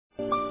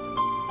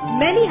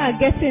Many are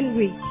getting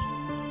rich,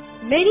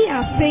 many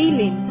are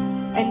failing,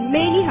 and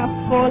many have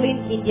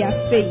fallen in their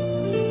faith.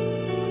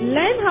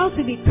 Learn how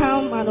to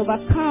become an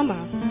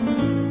overcomer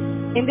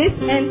in this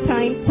end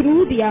time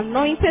through the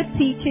anointed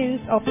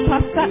teachings of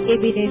Pastor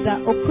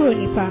Ebenezer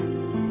Okronipa.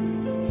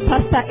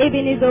 Pastor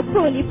Ebenezer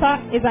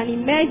Okronipa is an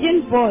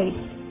emerging voice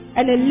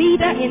and a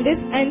leader in this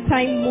end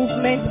time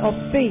movement of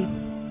faith.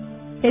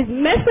 His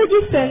message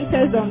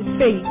centers on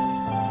faith,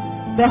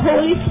 the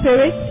Holy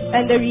Spirit,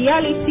 and the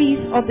realities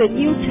of the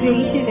new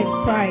creation in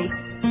Christ.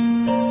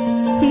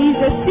 He is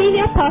the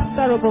senior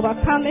pastor of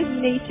Overcomers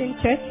Nation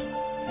Church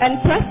and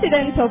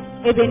president of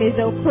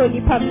Ebenezer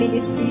Okronipa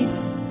Ministries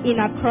in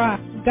Accra,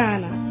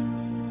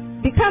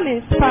 Ghana. Become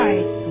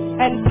inspired,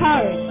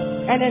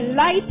 empowered, and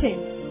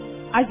enlightened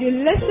as you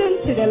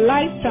listen to the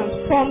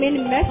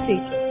life-transforming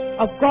message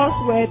of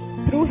God's Word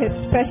through His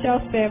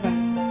special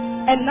servant.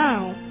 And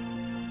now,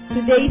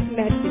 today's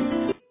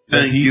message.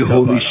 Thank you,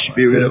 Holy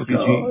Spirit of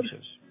God.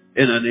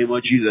 In the name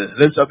of Jesus.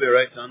 Lift up your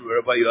right hand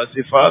wherever you are.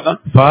 Say, Father.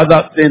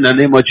 Father, in the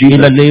name of Jesus.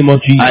 In the name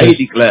of Jesus. I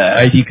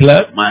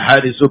declare. My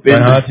heart is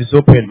open.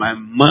 My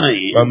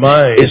mind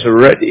is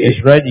ready.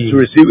 To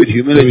receive with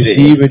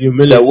humility.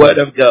 The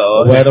word of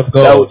God.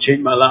 That will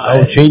change my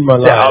life.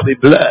 Say, I'll be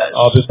blessed.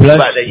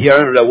 By the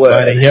hearing of the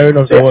word.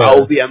 Say, I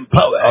will be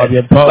empowered.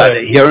 By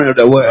the hearing of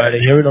the word.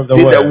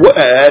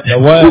 The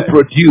word will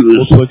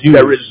produce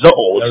the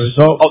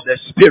result of the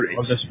Spirit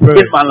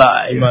in my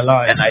life.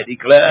 And I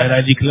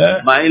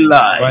declare. My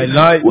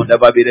life will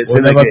never be the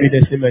same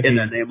again. In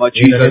the name of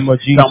Jesus.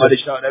 Somebody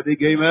shout a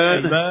big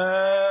amen.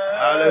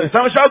 Hallelujah.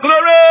 Somebody shout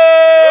glory.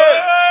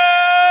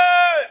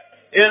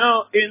 You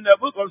know, in the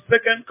book of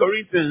 2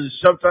 Corinthians,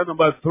 chapter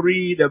number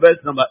 3, the verse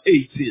number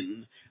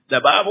 18, the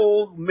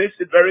Bible makes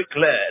it very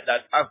clear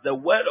that as the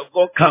word of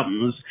God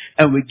comes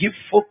and we give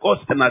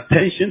focus and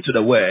attention to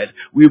the word,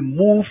 we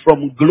move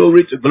from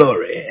glory to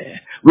glory.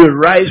 We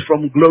rise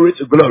from glory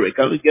to glory.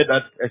 Can we get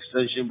that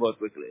extension board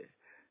quickly?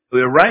 We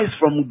rise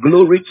from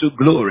glory to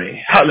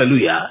glory.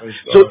 Hallelujah.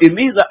 So it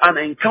means that an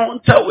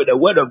encounter with the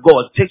word of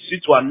God takes you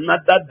to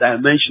another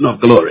dimension of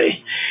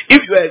glory.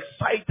 If you are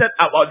excited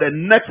about the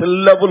next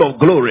level of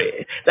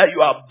glory that you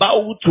are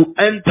about to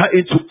enter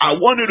into, I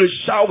want you to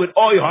shout with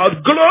all your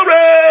heart,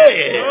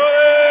 glory!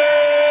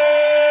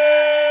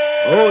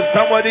 Oh,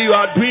 somebody, you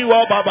are doing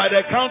well, but by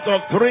the count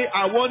of 3,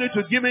 I want you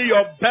to give me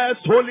your best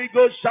Holy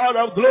Ghost shout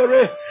of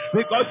glory,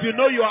 because you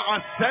know you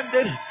are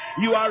ascending,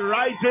 you are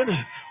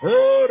rising.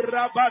 Oh,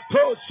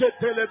 Rabato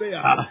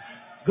Shetelebea.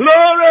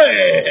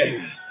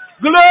 Glory!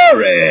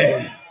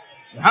 Glory!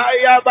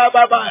 Hiya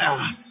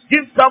Bababaya.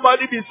 Give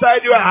somebody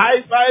beside you a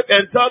high five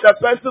and tell the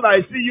person,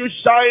 I see you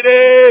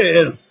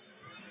shining.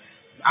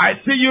 I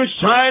see you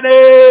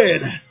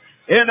shining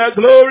in the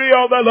glory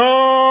of the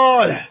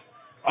Lord.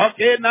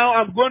 Okay, now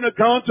I'm going to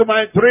count to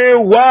my 3.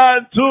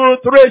 1, 2,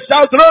 3.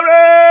 Shout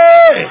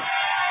glory!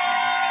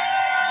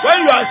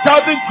 When you are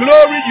shouting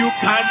glory, you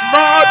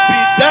cannot be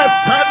there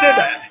standing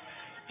there.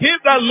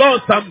 Give the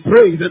Lord some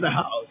praise in the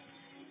house.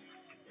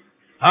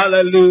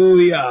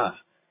 Hallelujah.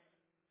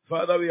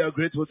 Father, we are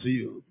grateful to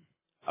you.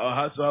 Our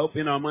hearts are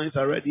open, our minds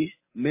are ready.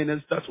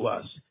 Minister to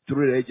us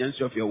through the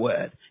agency of your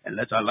word, and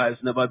let our lives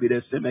never be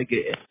the same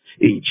again.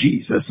 In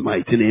Jesus'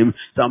 mighty name,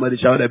 somebody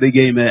shout a big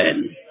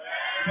amen.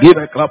 Give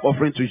a clap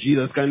offering to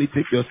Jesus. Kindly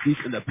take your seat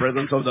in the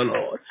presence of the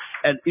Lord.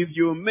 And if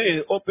you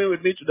may, open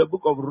with me to the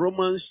book of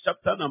Romans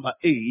chapter number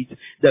 8,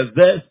 the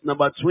verse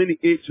number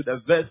 28 to the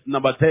verse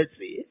number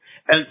 30.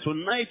 And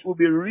tonight we'll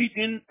be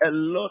reading a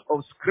lot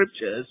of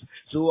scriptures.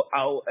 So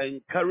I'll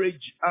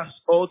encourage us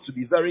all to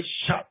be very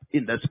sharp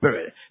in the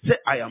spirit. Say,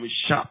 I am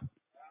sharp.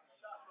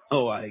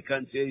 Oh, I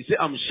can't hear you. Say,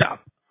 I'm sharp.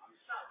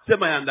 Say,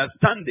 my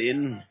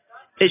understanding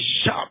is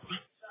sharp.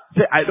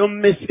 Say, I don't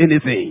miss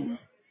anything.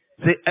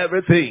 Say,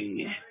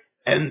 everything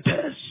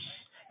enters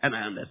and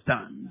I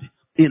understand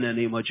in the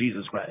name of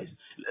Jesus Christ.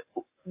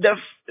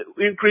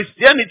 In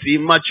Christianity,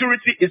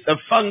 maturity is a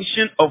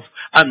function of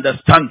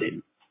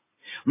understanding.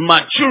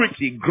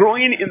 Maturity,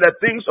 growing in the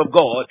things of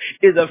God,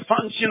 is a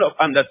function of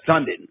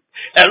understanding.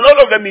 A lot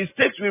of the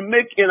mistakes we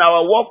make in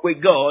our walk with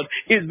God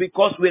is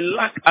because we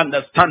lack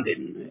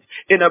understanding.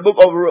 In the book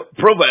of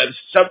Proverbs,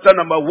 chapter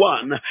number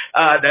 1,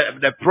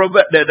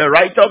 the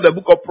writer of the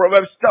book of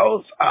Proverbs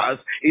tells us,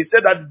 he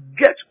said that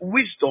get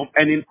wisdom,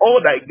 and in all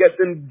thy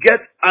getting,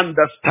 get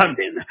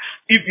understanding.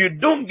 If you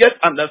don't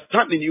get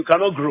understanding, you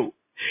cannot grow.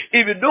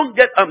 If you don't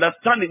get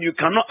understanding, you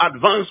cannot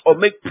advance or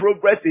make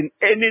progress in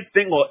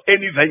anything or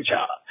any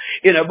venture.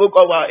 In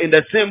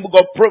the same book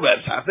of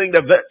Proverbs, I think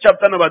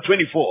chapter number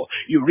 24,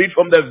 you read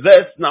from the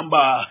verse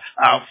number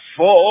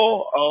 4,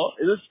 or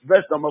is this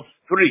verse number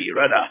 3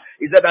 rather?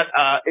 He said that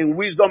in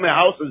wisdom a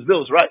house is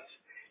built, right?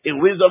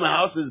 In wisdom a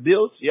house is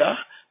built, yeah.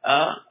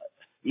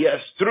 Yes,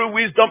 through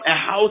wisdom a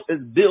house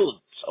is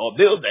built. or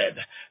builded,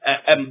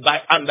 and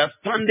by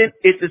understanding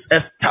it is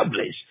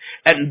established.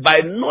 And by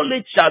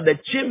knowledge shall the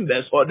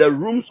chambers or the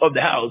rooms of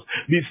the house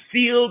be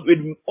filled with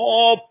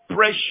all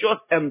precious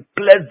and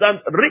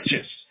pleasant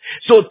riches.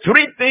 So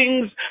three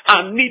things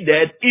are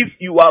needed if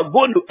you are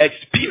going to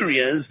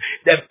experience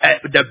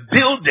the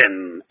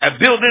building, a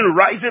building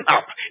rising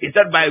up. It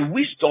said by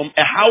wisdom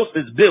a house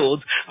is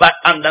built, by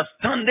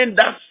understanding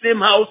that same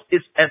house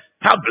is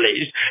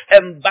established,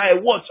 and by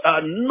what?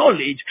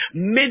 Knowledge,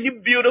 many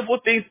beautiful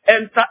things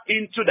enter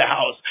into the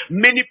house.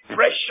 Many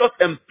precious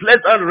and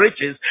pleasant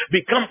riches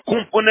become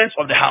components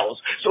of the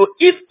house. So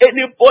if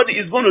anybody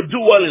is going to do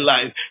well in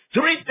life,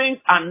 three things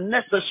are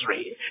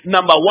necessary.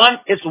 Number one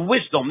is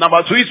wisdom.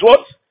 Number two is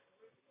what?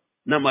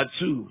 Number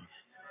two.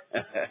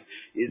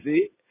 You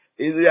see?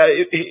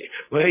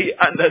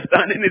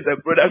 Understanding is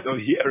a product of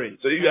hearing.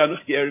 So if you are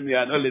not hearing me, you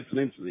are not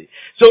listening to me.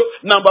 So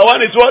number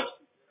one is what?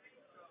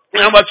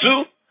 Number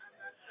two?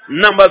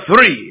 Number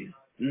three,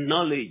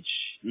 knowledge.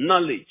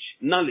 Knowledge.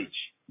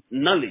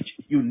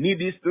 You need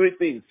these three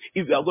things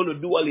if you are going to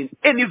do well in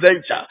any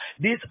venture.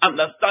 This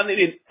understanding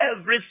in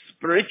every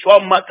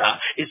spiritual matter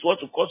is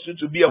what will cause you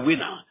to be a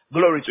winner.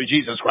 Glory to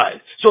Jesus Christ.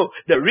 So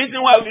the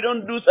reason why we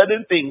don't do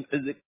certain things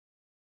is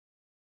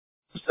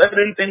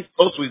certain things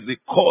also is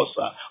because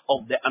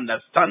of the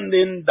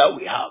understanding that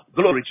we have.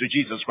 Glory to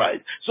Jesus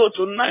Christ. So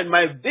tonight,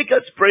 my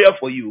biggest prayer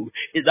for you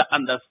is that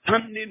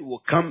understanding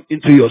will come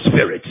into your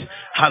spirit.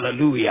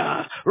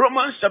 Hallelujah.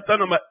 Romans chapter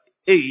number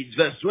 8,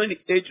 verse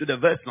 28 to the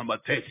verse number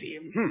 30.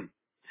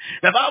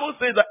 The Bible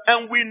says that,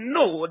 and we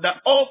know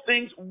that all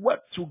things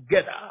work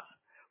together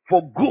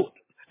for good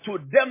to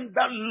them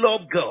that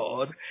love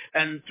God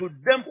and to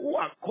them who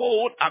are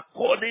called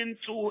according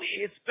to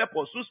his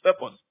purpose. Whose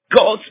purpose?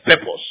 God's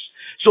purpose.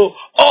 So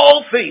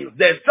all things,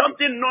 there's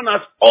something known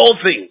as all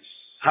things.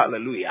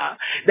 Hallelujah.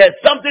 There's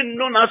something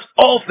known as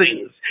all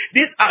things.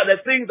 These are the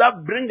things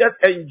that bring us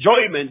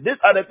enjoyment. These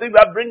are the things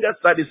that bring us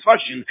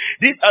satisfaction.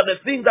 These are the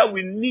things that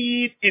we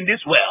need in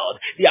this world.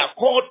 They are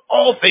called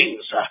all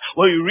things.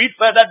 When you read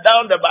further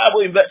down the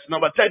Bible in verse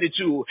number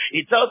 32,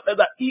 it tells us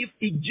that if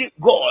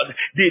God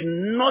did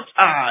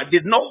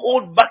not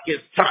hold back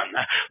his son,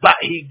 but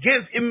he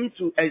gave him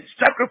to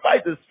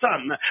sacrifice his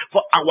son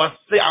for our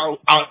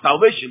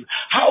salvation,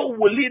 how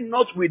will he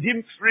not with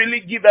him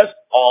freely give us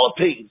all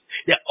things?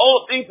 The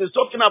all things is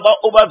talking about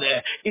over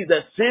there is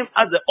the same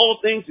as the all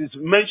things is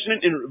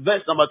mentioned in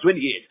verse number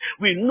 28.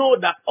 We know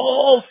that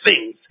all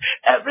things,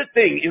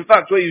 everything, in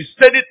fact, when you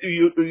study it,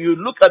 you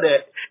look at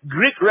the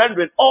Greek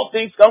rendering, all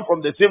things come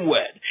from the same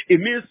word. It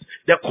means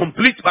the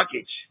complete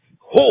package,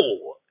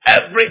 whole.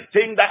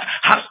 Everything that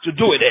has to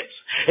do with it.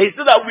 He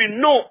said that we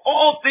know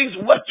all things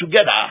work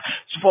together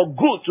for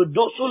good to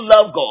those who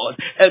love God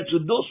and to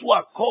those who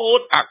are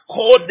called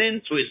according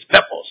to his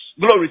purpose.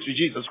 Glory to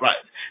Jesus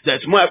Christ.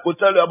 There's more I could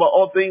tell you about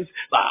all things,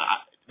 but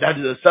that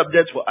is a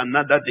subject for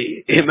another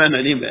day. Amen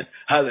and amen.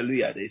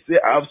 Hallelujah. They say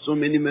I have so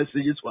many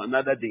messages for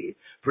another day.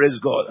 Praise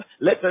God.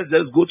 Let us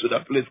just go to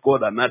the place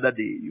called another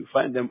day. You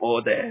find them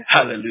all there.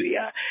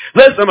 Hallelujah.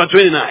 Verse number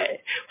 29.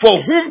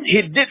 For whom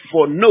he did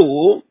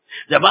foreknow,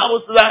 the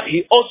Bible says that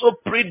he also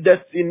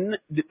predestined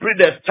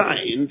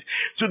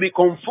to be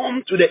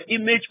conformed to the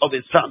image of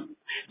his son,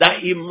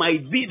 that he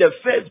might be the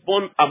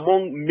firstborn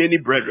among many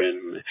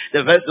brethren.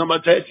 The verse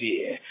number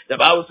 30, the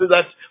Bible says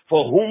that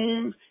for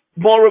whom,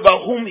 moreover,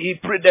 whom he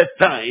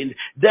predestined,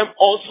 them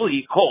also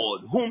he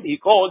called. Whom he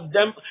called,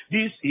 them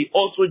this he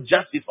also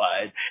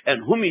justified.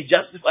 And whom he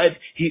justified,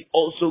 he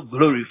also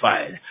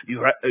glorified.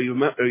 You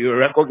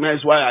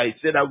recognize why I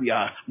say that we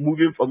are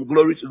moving from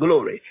glory to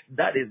glory.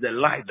 That is the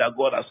life that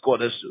God has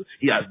called us to.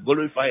 He has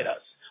glorified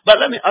us. But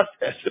let me ask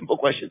a simple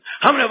question.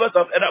 How many of us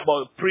have heard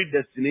about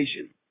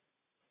predestination?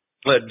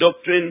 The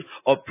doctrine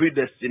of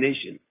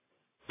predestination.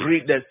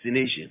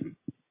 Predestination.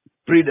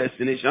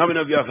 How many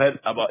of you have heard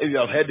about? If you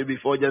have heard it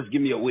before, just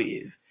give me a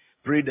wave.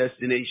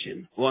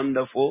 Predestination.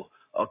 Wonderful.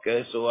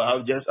 Okay, so I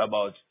have just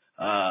about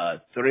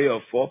 3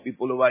 or 4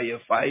 people over here,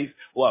 5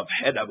 who have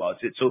heard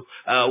about it. So,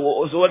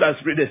 what does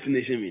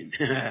predestination mean?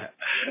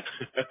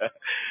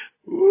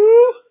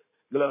 Woo!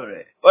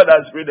 Glory. What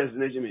does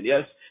predestination mean?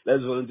 Yes,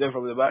 let's volunteer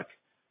from the back.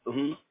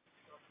 Mm-hmm.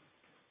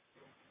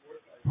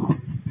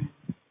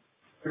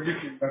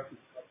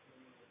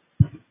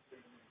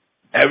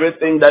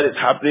 Everything that is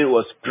happening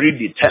was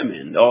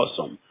predetermined.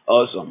 Awesome.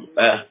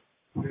 The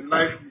life we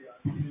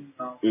are living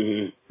now.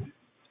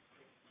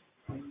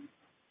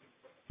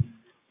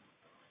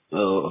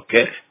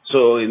 Okay.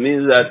 So it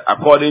means that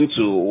according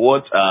to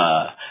what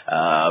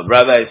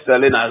brother is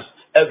telling us,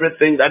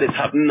 everything that is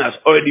happening has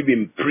already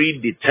been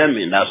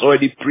predetermined, has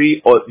already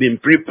been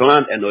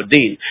pre-planned and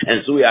ordained.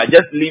 And so we are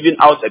just living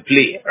out a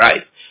play,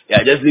 right? We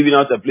are just living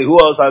out a play. Who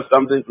else has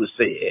something to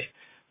say?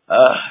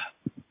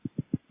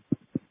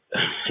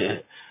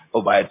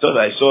 Oh, but I thought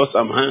I saw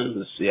some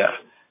hands. Yeah.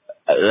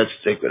 Let's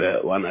take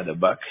the one at the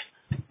back.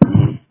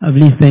 I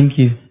believe, thank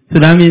you. So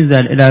that means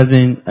that it has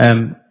been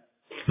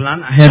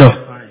planned ahead of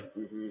time.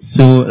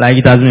 So, like,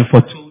 it has been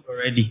foretold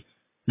already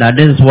that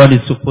this is what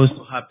is supposed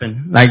to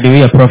happen, like the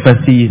way a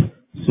prophecy is.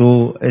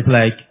 So it's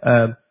like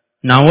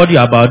Now what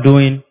you're about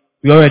doing,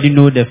 we already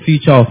know the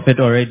future of it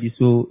already.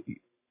 So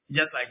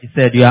just like you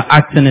said, you are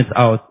acting it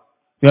out.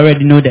 You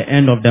already know the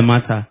end of the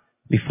matter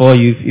before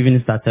you've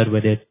even started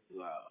with it.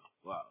 Wow.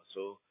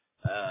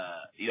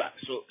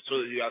 So, so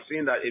you are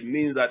saying that it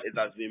means that it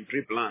has been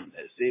pre-planned,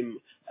 the same,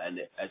 and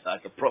it's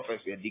like a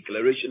prophecy, a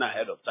declaration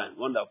ahead of time.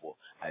 Wonderful.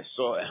 I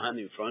saw a hand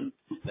in front.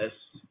 Let's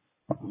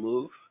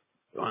move.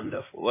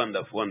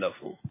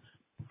 Wonderful.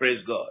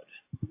 Praise God.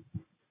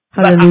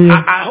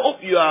 Hallelujah. I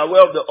hope you are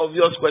aware of the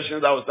obvious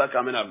questions that will start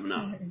coming up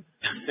now.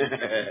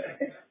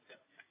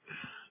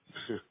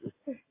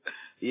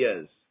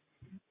 Yes.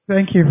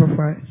 Thank you,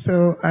 Papa.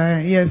 So,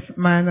 yes,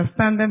 my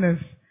understanding is,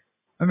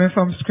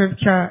 from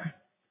scripture,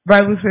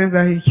 Bible says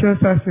that He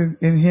chose us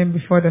in Him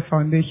before the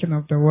foundation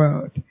of the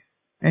world.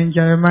 And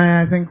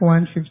Jeremiah, I think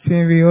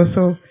 1:15, we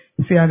also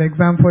see an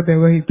example there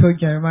where He told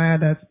Jeremiah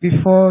that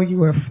before you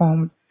were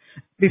formed,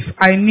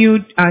 I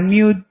knew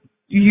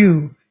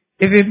you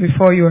even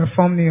before you were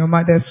formed in your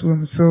mother's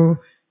womb. So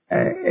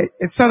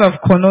it sort of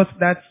connotes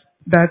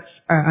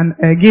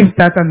and gives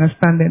that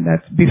understanding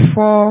that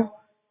before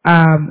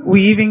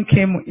we even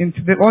came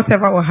into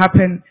whatever will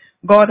happen,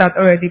 God had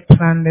already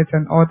planned it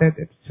and ordered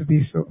it to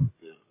be so.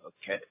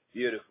 Okay,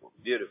 beautiful.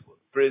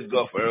 Praise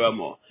God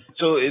forevermore.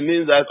 So it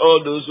means that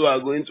all those who are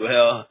going to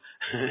hell,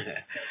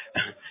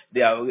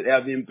 they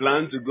have been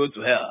planned to go to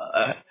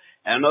hell.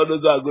 And all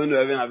those who are going to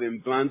heaven have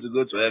been planned to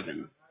go to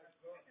heaven.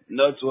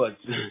 Not what?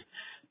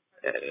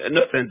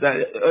 Not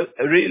entirely.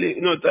 Really,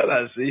 no, tell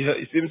us.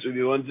 You seem to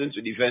be wanting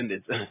to defend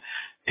it.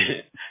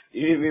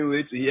 You even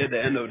wait to hear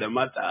the end of the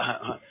matter.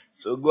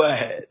 So go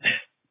ahead.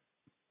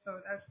 So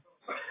that's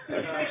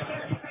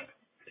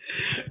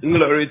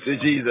Glory to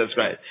Jesus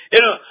Christ.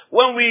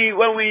 When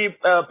we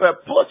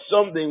purport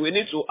something, we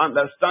need to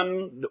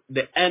understand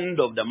the end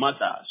of the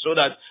matter, so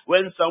that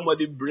when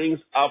somebody brings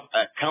up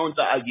a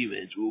counter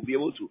argument, we'll be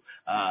able to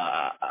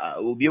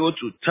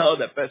tell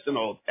the person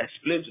or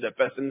explain to the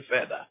person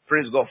further.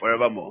 Praise God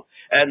forevermore.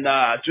 And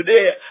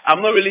today,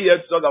 I'm not really here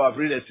to talk about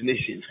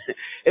predestination.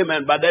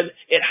 Amen. But then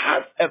it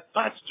has a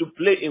part to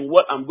play in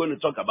what I'm going to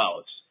talk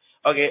about.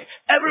 Okay,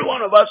 every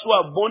one of us who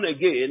are born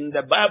again,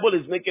 the Bible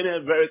is making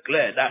it very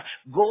clear that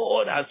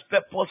God has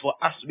purpose for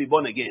us to be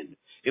born again.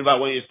 In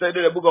fact, when you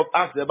study the book of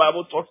Acts, the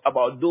Bible talks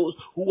about those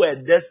who were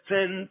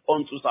destined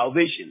unto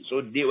salvation.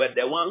 So they were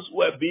the ones who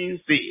were being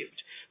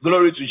saved.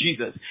 Glory to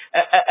Jesus.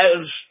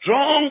 A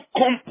strong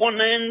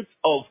component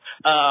of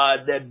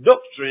the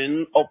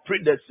doctrine of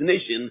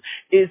predestination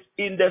is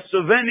in the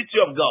sovereignty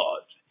of God.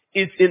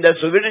 It's in the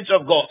sovereignty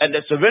of God, and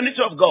the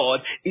sovereignty of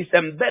God is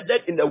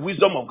embedded in the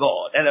wisdom of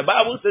God. And the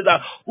Bible says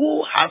that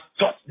who has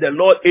taught the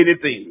Lord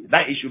anything,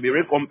 that he should be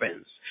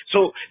recompensed.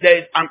 So there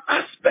is an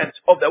aspect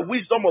of the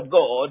wisdom of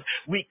God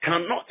we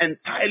cannot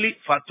entirely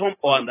fathom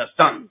or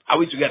understand. Are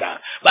we together?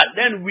 But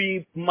then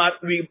we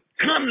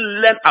can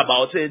learn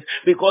about it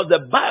because the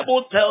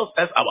Bible tells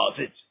us about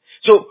it.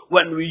 So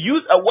when we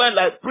use a word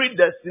like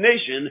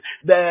predestination,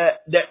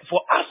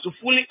 for us to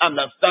fully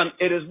understand,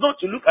 it is not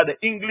to look at the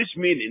English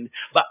meaning,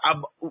 but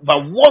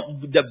what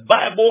the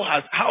Bible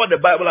has, how the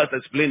Bible has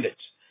explained it.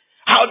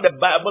 How the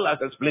Bible has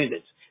explained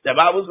it. The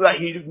Bible says that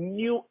He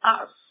knew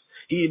us.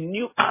 He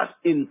knew us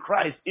in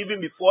Christ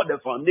even before the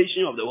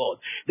foundation of the world.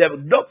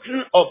 The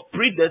doctrine of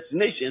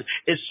predestination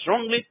is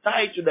strongly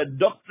tied to the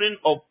doctrine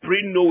of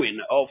pre-knowing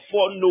or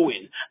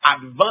foreknowing,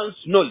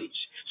 advanced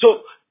knowledge.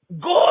 So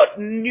God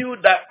knew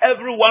that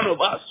every one of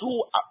us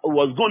who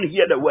was going to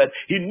hear the word,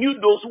 He knew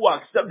those who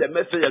accept the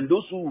message and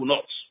those who will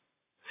not.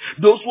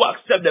 Those who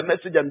accept the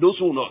message and those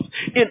who will not.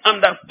 In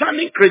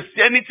understanding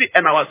Christianity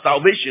and our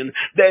salvation,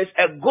 there is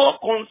a God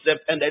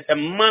concept and there's a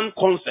man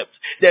concept.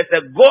 There's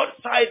a God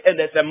side and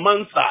there's a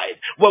man side.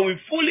 When we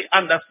fully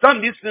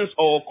understand these things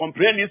or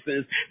comprehend these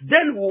things,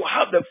 then we'll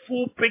have the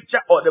full picture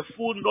or the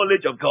full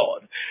knowledge of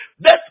God.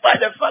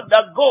 Despite the fact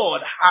that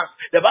God has,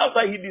 the Bible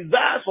says He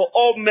desires for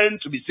all men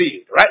to be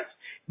saved, right?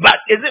 But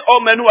is it all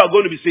men who are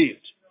going to be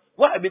saved?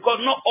 Why? Because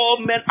not all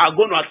men are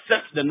going to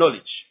accept the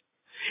knowledge.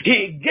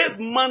 He gave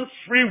man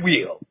free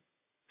will.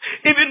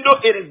 Even though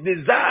it is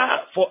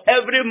desire for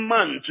every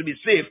man to be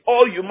saved,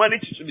 all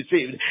humanity to be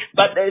saved,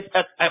 but there is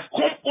a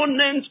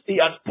component He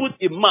has put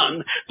in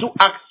man to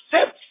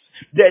accept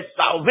the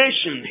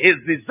salvation, his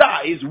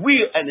desire, his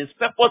will, and his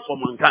purpose for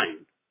mankind.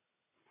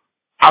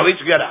 Are we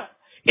together?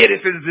 It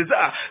is his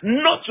desire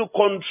not to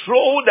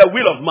control the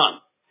will of man.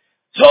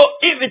 So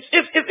if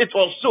it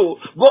was so,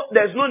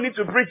 there's no need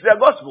to preach the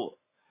gospel.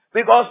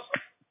 Because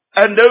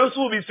and those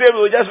who will be saved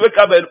will just wake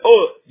up and,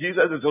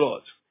 Jesus is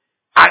Lord.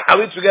 Are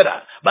we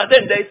together? But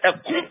then there is a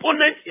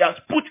component He has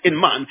put in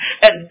man,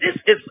 and this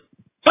is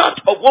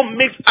part of what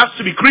makes us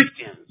to be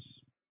Christians.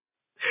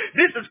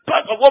 This is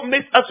part of what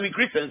makes us to be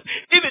Christians.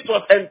 If it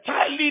was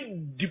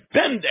entirely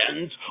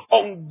dependent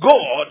on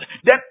God,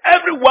 then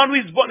everyone who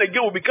is born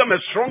again will become a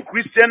strong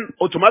Christian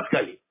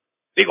automatically.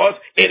 Because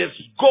it is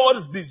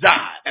God's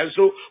desire. And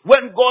so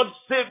when God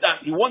saved us,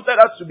 He wanted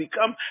us to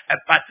become a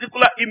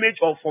particular image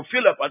or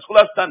fulfill a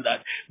particular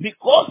standard.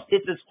 Because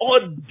it is all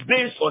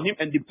based on Him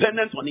and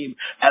dependent on Him.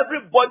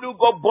 Everybody who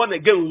got born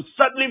again will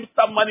suddenly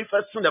start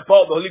manifesting the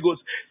power of the Holy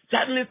Ghost.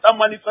 Suddenly start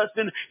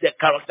manifesting the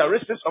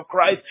characteristics of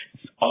Christ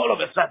all of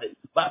a sudden.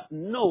 But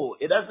no,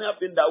 it doesn't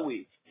happen that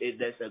way.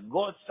 There's a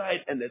God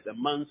side and there's a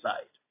man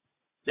side.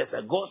 There's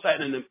a God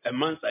side and a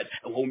man side.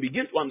 And when we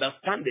begin to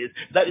understand this,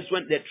 that is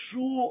when the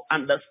true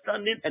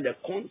understanding and the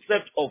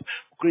concept of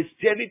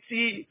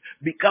Christianity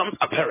becomes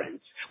apparent.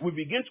 We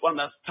begin to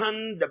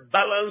understand the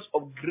balance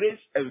of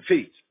grace and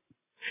faith.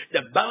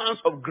 The balance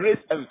of grace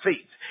and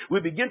faith.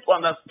 We begin to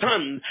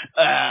understand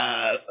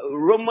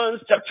Romans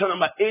chapter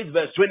number 8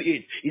 verse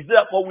 28. Is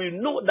therefore we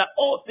know that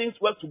all things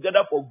work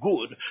together for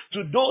good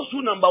to those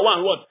who, number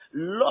one, what?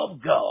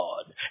 Love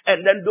God.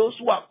 And then those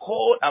who are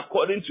called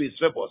according to His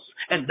purpose.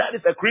 And that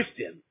is a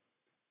Christian.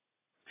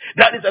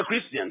 That is a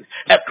Christian.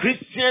 A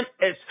Christian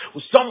is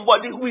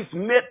somebody who is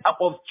made up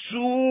of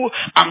two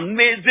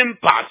amazing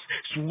parts.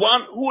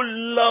 One who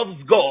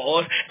loves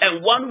God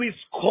and one who is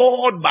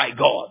called by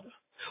God.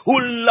 Who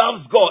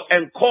loves God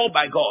and called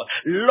by God.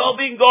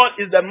 Loving God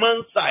is the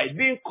man's side.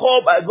 Being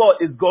called by God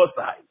is God's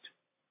side.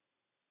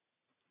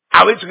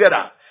 Are we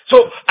together?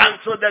 So,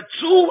 until the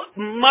two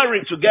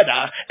marry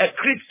together, a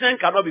Christian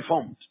cannot be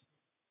formed.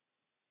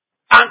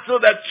 Until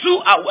the two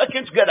are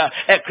working together,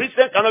 a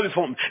Christian cannot be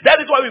formed. That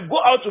is why we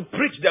go out to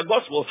preach the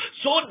gospel,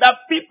 so that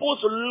people's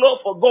love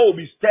for God will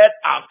be stirred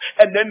up,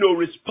 and then they'll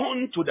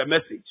respond to the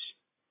message.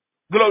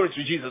 Glory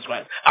to Jesus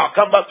Christ. I'll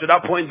come back to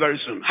that point very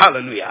soon.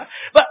 Hallelujah.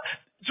 But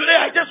today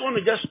I just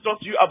want to talk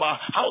to you about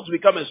how to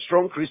become a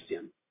strong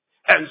Christian.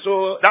 And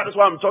so that is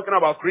why I'm talking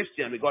about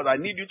Christian, because I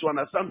need you to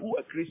understand who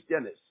a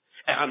Christian is.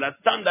 And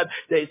understand that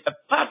there is a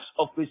part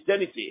of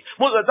Christianity.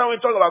 Most of the time when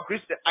we talk about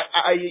Christian,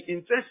 I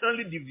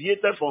intentionally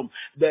deviated from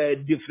the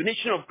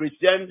definition of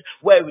Christian,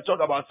 where we talk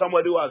about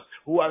somebody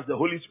who has the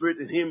Holy Spirit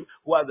in him,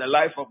 who has the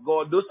life of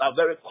God. Those are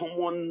very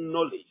common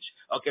knowledge.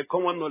 Okay,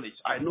 common knowledge.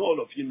 I know all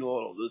of you know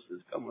all of those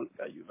things. Come on,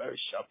 you're very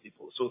sharp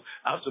people. So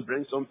I have to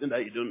bring something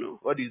that you don't know.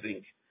 What do you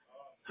think?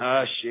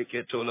 When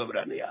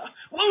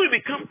we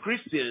become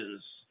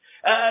Christians,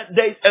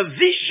 there is a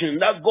vision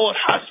that God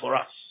has for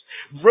us.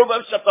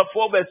 Proverbs chapter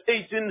 4 verse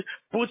 18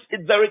 puts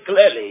it very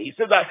clearly. He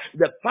says that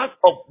the path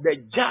of the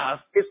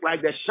just is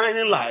like the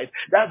shining light.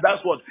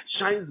 That's what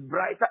shines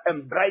brighter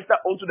and brighter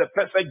onto the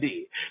perfect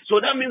day. So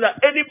that means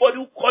that anybody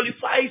who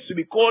qualifies to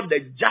be called the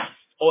just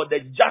or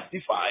the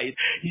justified,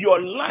 your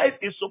life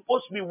is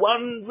supposed to be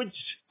one which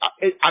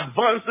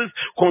advances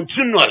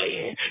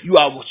continually. You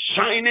are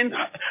shining,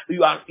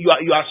 you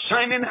are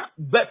shining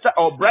better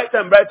or brighter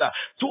and brighter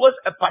towards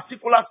a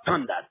particular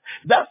standard.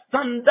 That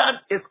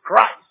standard is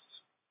Christ.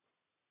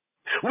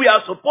 We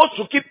are supposed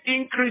to keep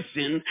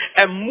increasing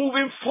and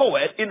moving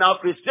forward in our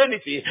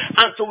Christianity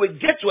until we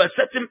get to a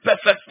certain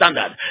perfect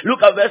standard.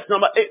 Look at verse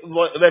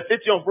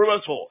 18 of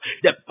Proverbs 4.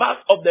 The path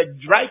of the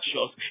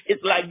righteous is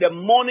like the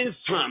morning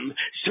sun,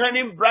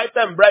 shining brighter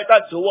and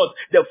brighter towards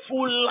the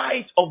full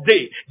light of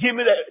day. Give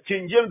me the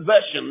King James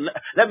Version.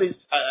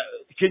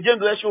 King James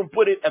Version will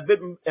put it a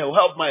bit,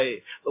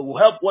 will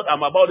help what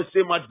I'm about to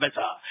say much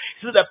better.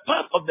 So the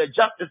path of the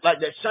just is like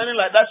the shining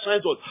light that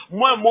shines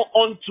more and more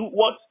onto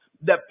what?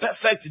 The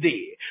perfect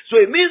day. So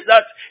it means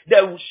that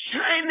the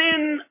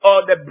shining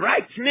or the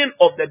brightening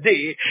of the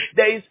day,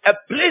 there is a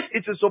place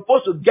it is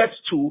supposed to get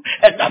to,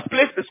 and that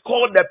place is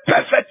called the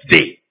perfect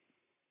day.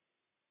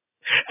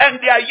 And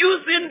they are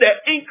using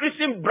the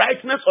increasing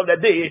brightness of the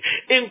day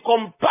in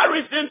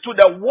comparison to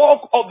the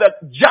walk of the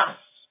just.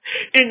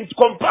 In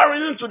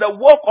comparison to the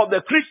work of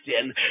the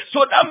Christian.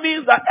 So that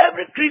means that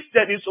every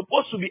Christian is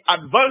supposed to be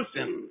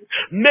advancing,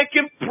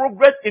 making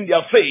progress in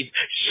their faith,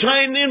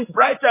 shining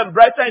brighter and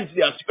brighter into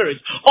their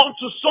spirits,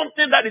 onto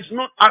something that is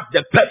known as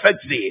the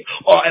perfect day,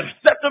 or a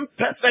certain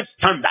perfect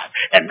standard.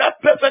 And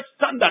that perfect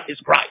standard is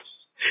Christ.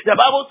 The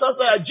Bible says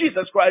that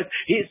Jesus Christ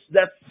is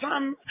the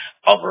Son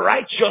of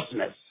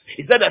righteousness.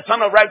 He said the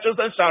Son of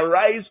righteousness shall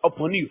rise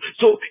upon you.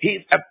 So he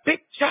is a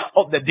picture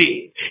of the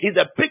day. He's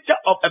a picture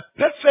of a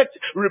perfect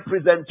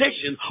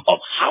representation of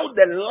how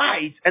the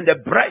light and the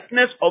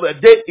brightness of the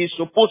day is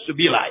supposed to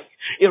be like.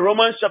 In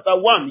Romans chapter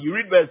 1, you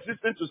read verse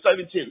 16 to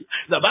 17.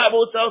 The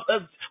Bible tells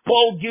us,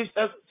 Paul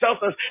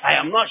tells us, I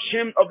am not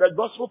ashamed of the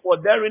gospel,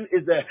 for therein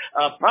is the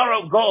power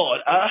of God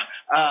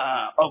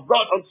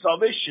unto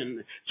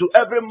salvation to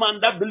every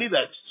man that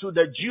believeth, to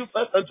the Jew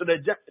first and to the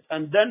Gentile,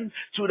 and then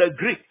to the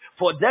Greek.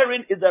 For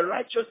therein is the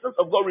righteousness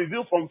of God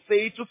revealed from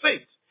faith to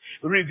faith.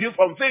 Revealed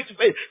from faith to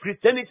faith.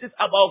 Christianity is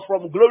about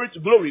from glory to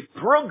glory.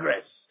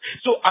 Progress.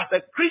 So as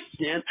a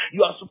Christian,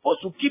 you are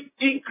supposed to keep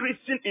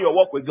increasing in your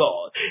walk with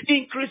God,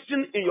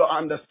 increasing in your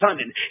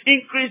understanding,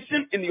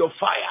 increasing in your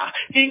fire,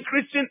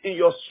 increasing in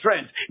your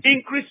strength,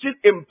 increasing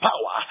in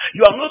power.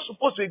 You are not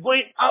supposed to be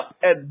going up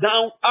and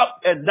down,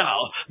 up and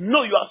down.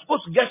 No, you are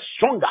supposed to get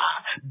stronger,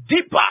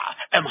 deeper,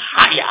 and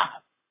higher.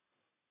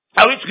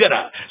 Are we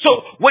together?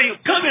 So when you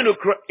come in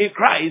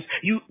Christ,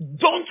 you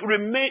don't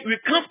remain, you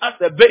come as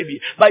a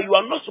baby, but you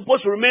are not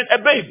supposed to remain a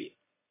baby.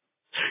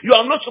 You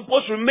are not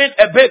supposed to remain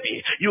a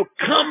baby. You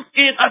come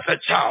in as a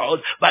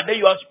child, but then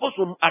you are supposed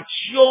to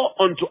mature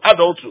unto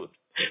adulthood.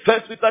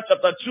 First Peter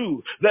chapter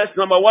 2, verse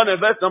number 1 and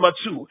verse number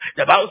 2.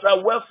 The Bible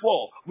says,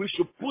 wherefore we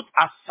should put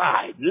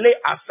aside, lay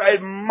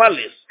aside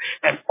malice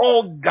and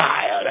all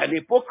guile and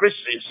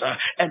hypocrisies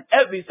and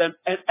envies and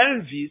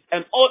envies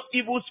and all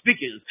evil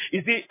speakings.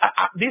 You see,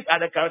 these are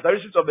the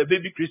characteristics of a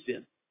baby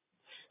Christian.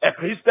 A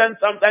Christian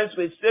sometimes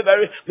may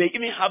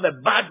even have a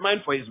bad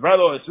mind for his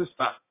brother or his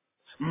sister.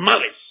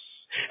 Malice.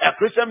 A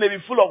Christian may be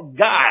full of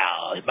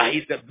guile, but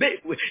he's a babe.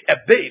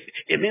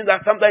 It means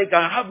that sometimes he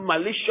can have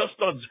malicious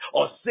thoughts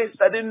or say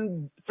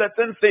certain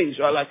things.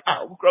 You are like,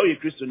 who call you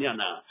Christian here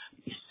now?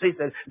 He says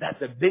that that's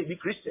a baby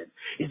Christian.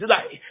 He says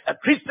that a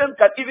Christian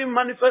can even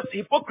manifest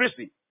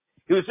hypocrisy.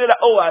 He will say that,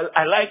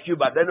 I like you,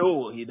 but then,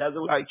 he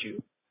doesn't like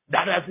you.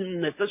 That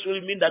doesn't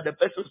necessarily mean that the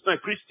person is not a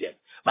Christian,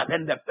 but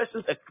then the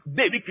person is a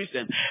baby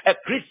Christian. A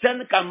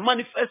Christian can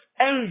manifest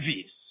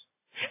envies.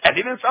 And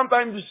even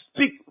sometimes you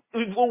speak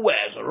evil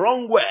words,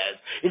 wrong words.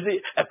 You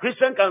see, a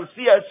Christian can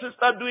see a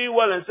sister doing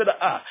well and say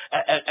that,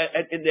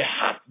 and in the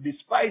heart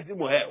despise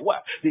him or her.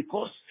 Why?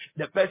 Because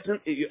the person,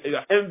 you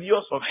are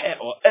envious of her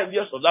or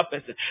envious of that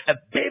person. A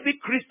baby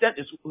Christian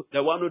is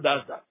the one who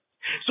does that.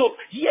 So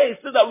here it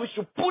says that we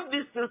should put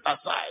these things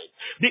aside,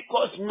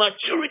 because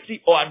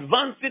maturity or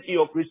advancing in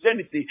your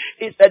Christianity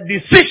is a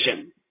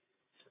decision.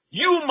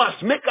 You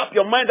must make up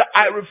your mind that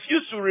I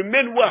refuse to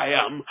remain where I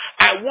am.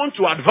 I want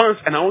to advance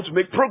and I want to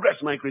make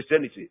progress in my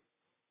Christianity.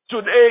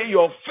 Today,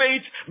 your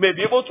faith may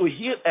be able to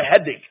heal a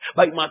headache,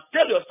 but you must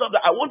tell yourself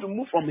that I want to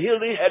move from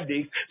healing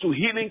headaches to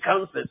healing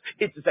cancers.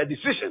 It is a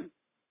decision.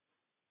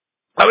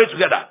 Are we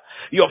together?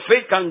 Your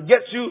faith can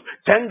get you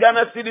 10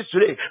 Ghana cedis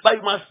today, but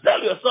you must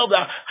tell yourself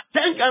that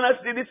 10 Ghana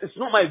cedis is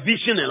not my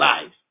vision in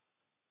life.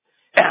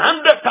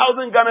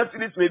 100,000 Ghana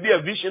cedis may be a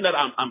vision that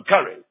I'm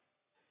carrying.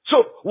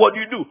 So what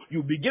do?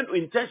 You begin to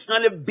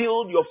intentionally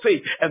build your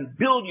faith and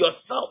build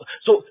yourself.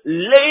 So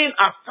laying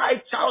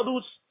aside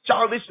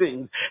childish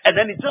things. And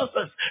then it tells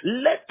us,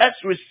 let us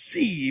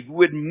receive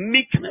with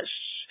meekness.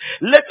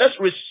 Let us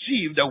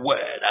receive the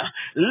word.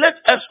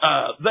 Let us,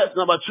 verse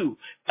number 2,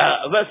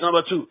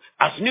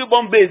 as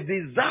newborn babes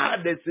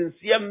desire the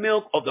sincere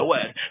milk of the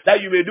word,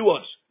 that you may do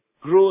what?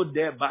 Grow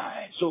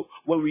thereby. So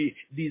when we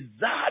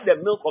desire the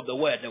milk of the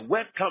word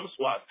comes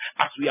to us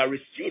as we are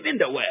receiving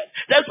the word.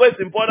 That's why it's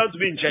important to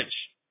be in church.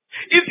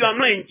 If you are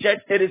not in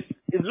church,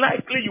 it's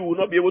likely you will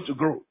not be able to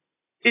grow.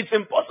 It's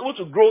impossible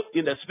to grow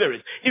in the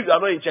spirit if you are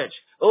not in church.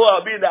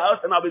 I'll be in the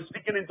house and I'll be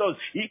speaking in tongues.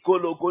 So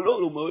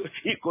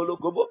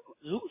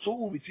who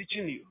will be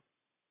teaching you?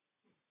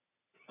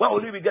 Where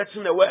will you be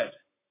getting the word?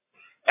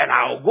 And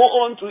I'll go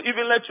on to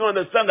even let you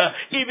understand that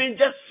even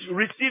just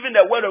receiving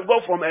the word of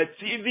God from a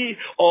TV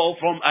or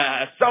from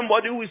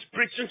somebody who is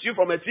preaching to you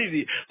from a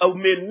TV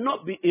may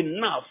not be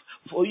enough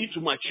for you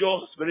to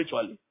mature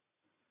spiritually.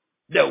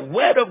 The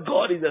word of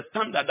God is a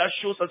standard that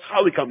shows us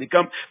how we can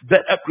become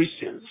better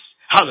Christians.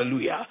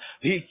 Hallelujah.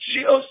 He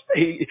gives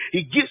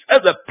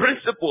us the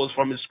principles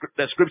from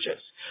the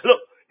scriptures. Look,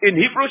 in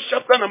Hebrews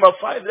chapter number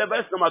 5,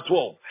 verse number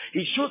 12,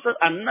 he shows us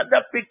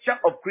another picture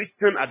of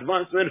Christian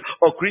advancement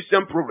or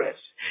Christian progress.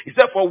 He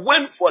said, for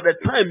the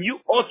time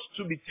you ought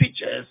to be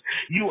teachers,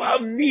 you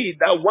have need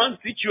that one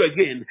teach you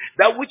again,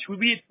 that which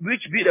be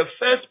the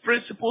first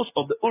principles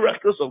of the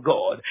oracles of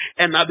God,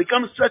 and have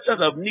become such as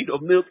have need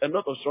of milk and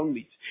not of strong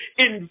meat.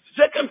 In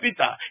 2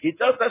 Peter, he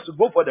tells us to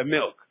go for the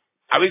milk.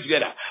 Are we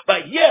together?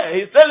 But here,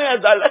 he's telling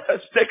us that let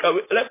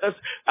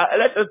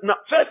us not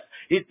first,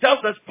 he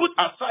tells us put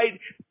aside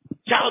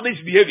childish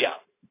behavior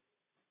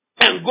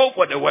and go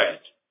for the word.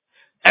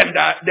 And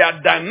there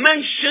are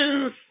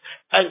dimensions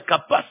and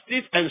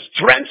capacities and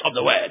strengths of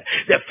the word.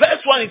 The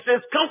first one, it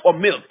says, come for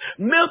milk.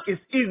 Milk is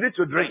easy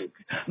to drink.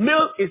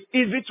 Milk is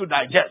easy to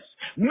digest.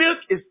 Milk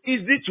is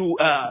easy to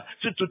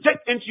take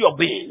into your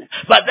being.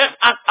 But then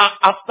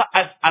after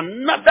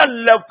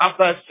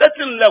a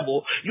certain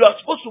level, you are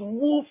supposed to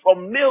move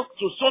from milk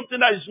to something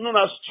that is known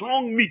as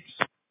strong meat.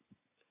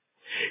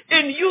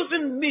 In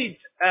using meat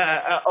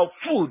of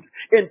food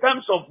in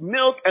terms of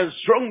milk and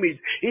strong meat,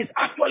 he's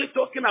actually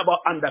talking about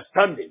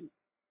understanding.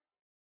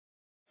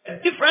 The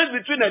difference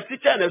between a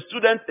teacher and a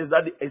student is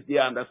that it's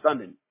their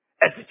understanding.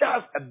 A teacher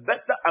has a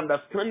better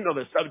understanding of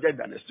a subject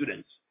than a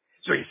student.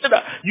 So he said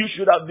that you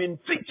should have been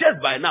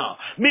teachers by now,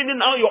 meaning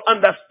now your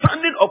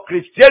understanding of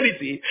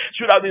Christianity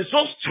should have been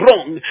so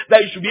strong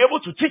that you should be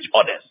able to teach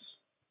others.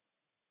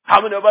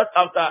 How many of us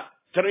after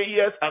 3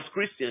 years as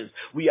Christians,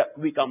 we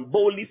can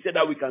boldly say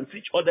that we can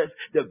teach others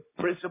the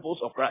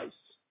principles of Christ?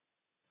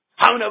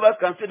 How many of us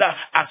can say that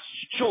as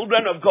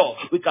children of God,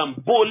 we can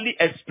boldly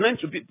explain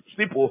to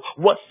people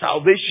what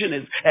salvation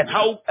is and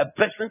how a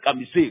person can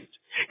be saved?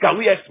 Can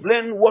we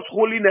explain what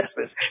holiness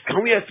is?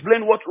 Can we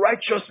explain what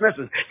righteousness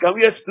is? Can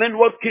we explain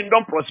what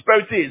kingdom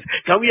prosperity is?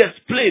 Can we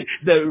explain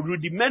the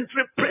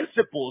rudimentary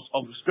principles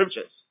of the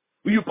scriptures?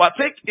 You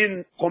partake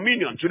in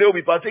communion. Today we'll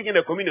be partaking in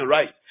the communion,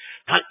 right?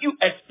 Can you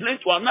explain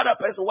to another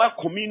person why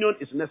communion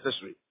is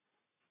necessary?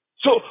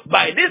 So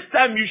by this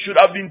time you should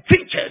have been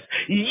teachers,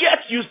 yet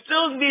you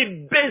still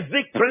need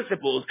basic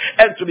principles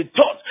and to be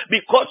taught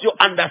because your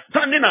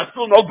understanding has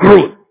still not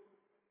grown.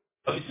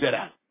 Oh, you said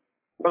that?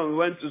 When we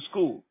went to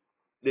school,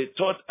 they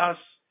taught us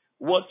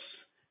what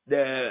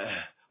an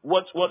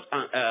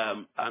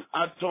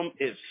atom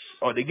is,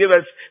 or they gave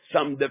us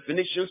some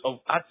definitions of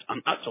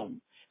an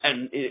atom.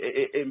 And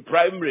in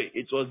primary,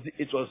 it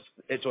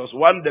was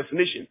one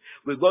definition.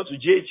 We got to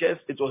JHS,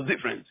 it was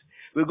different.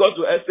 We got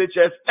to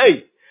SHS,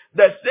 hey,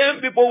 the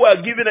same people were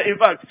given, in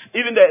fact,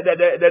 even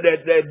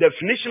the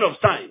definition of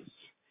science.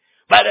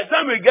 By the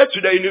time we get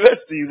to the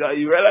university,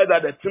 you realize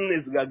that the thing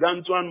is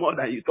gargantuan more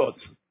than you thought.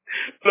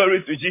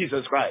 Glory to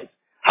Jesus Christ.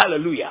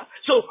 Hallelujah.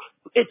 So,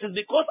 it is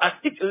because at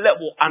each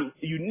level, and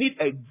you need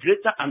a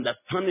greater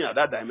understanding of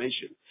that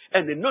dimension.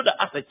 And they know that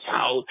as a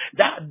child,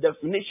 that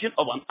definition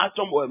of an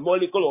atom or a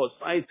molecule or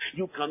science,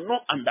 you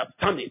cannot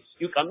understand it.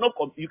 You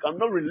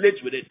cannot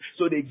relate with it.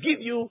 So they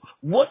give you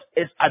what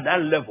is at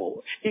that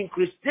level. In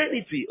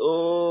Christianity,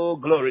 oh,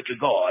 glory to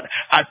God.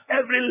 At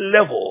every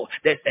level,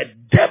 there's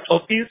a depth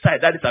of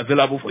insight that is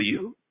available for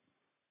you.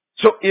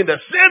 So in the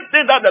same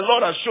thing that the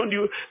Lord has shown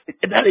you,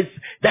 that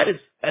is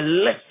a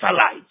lesser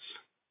light.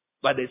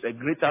 But there's a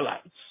greater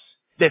light.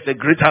 There's a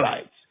greater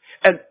light.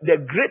 And the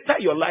greater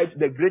your light,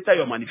 the greater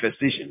your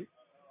manifestation.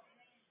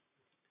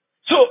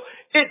 So,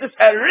 it is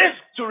a risk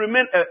to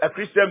remain a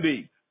Christian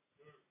being.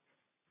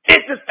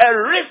 It is a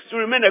risk to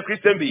remain a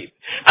Christian being.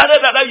 Other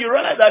than that, you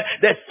realize that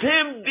the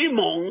same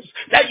demons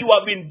that you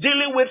have been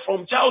dealing with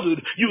from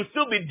childhood, you will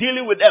still be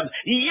dealing with them.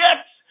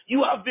 Yet, they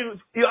have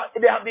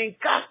been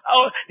cast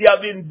out, they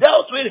have been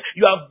dealt with,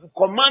 you have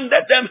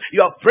commanded them,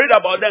 you have prayed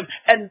about them,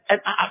 and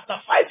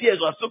after 5 years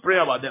you are still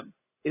praying about them.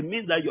 It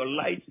means that your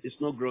light is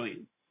not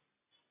growing.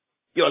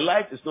 Your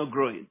light is not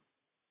growing.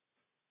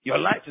 Your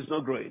light is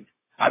not growing.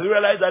 Have you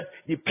realized that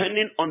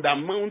depending on the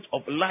amount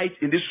of light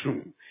in this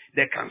room,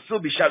 there can still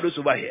be shadows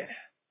over here?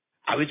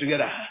 Are we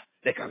together?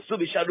 There can still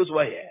be shadows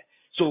over here.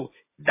 So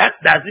that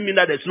doesn't mean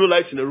that there's no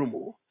light in the room.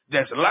 Oh.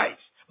 There's light.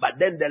 But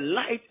then the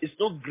light is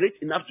not great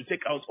enough to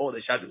take out all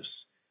the shadows.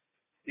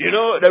 You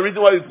know, the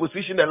reason why we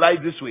position the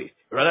light this way,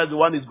 rather the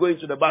one is going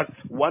to the back,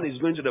 one is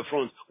going to the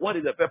front. What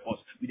is the purpose?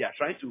 We are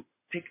trying to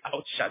take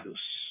out shadows.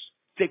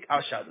 Take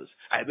out shadows.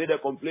 I made a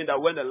complaint that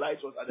when the light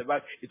was at the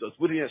back, it was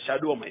putting a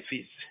shadow on my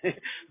face.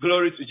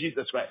 Glory to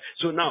Jesus Christ.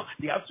 So now,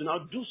 they have to now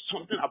do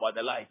something about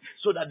the light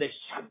so that the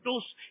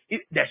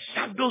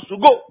shadows will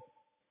go.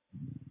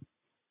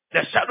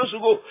 The shadows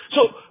will go.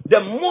 So, the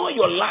more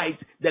your light,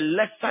 the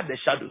lesser the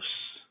shadows.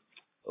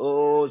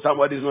 Oh,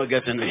 somebody's not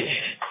getting me.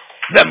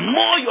 The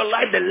more your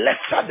light, the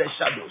lesser the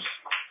shadows.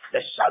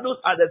 The shadows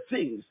are the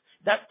things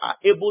that are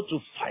able to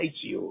fight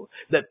you,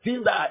 the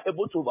things that are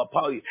able to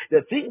overpower you,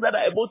 the things that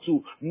are able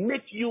to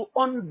make you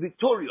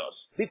unvictorious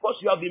because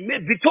you have been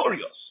made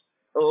victorious.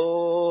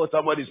 Oh,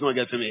 somebody's not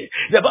getting me.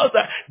 The Bible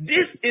says,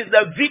 this is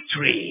the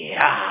victory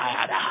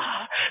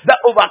that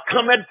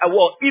overcometh a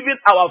world, even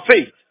our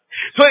faith.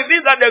 So it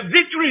means that the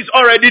victory is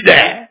already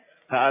there.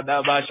 But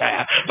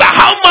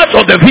how much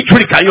of the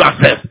victory can you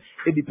access?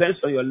 It depends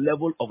on your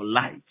level of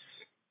light.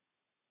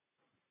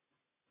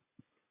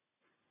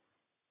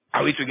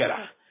 Are we together?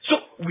 So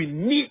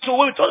when we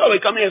talk about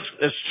becoming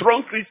a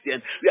strong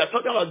Christian, we are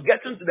talking about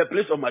getting to the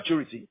place of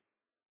maturity.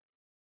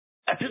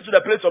 Getting to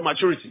the place of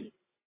maturity.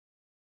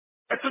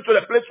 Getting to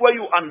the place where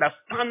you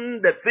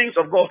understand the things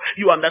of God.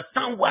 You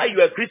understand why you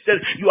are a Christian.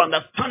 You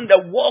understand the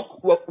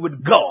walk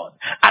with God.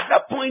 At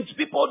that point,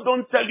 people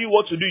don't tell you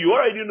what to do. You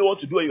already know what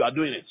to do and you are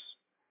doing it.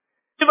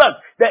 In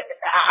fact,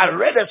 I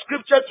read a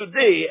scripture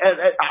today, and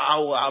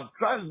I'll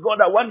trust God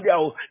that one day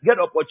I'll get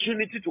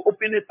opportunity to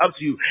open it up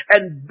to you.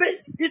 And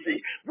you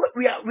see,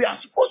 we are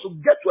supposed to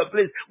get to a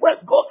place where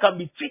God can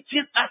be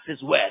teaching us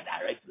His word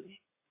directly.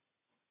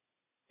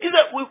 He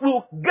said we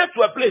will get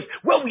to a place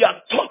where we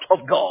are taught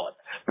of God.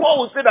 Paul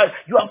will say that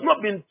you have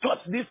not been taught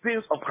these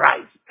things of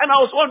Christ. And I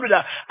was wondering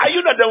that, are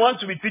you not the one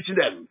to be teaching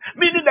them?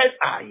 Meaning there's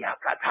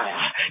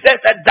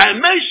a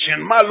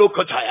dimension,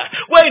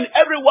 where in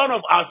every one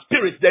of our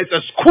spirits there's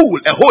a school,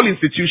 a whole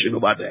institution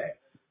over there.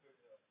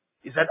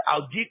 He said,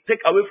 I'll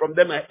take away from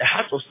them a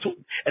heart of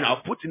stone, and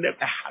I'll put in them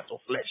a heart of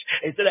flesh.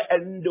 He said,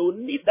 and they'll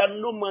need that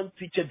no man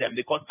teaches them,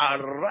 because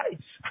our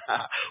rights,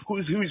 who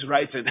is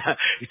writing?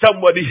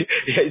 Somebody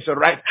is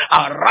right.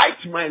 I'll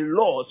write my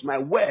laws, my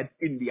word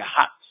in their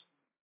hearts.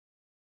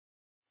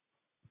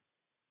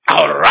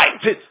 I'll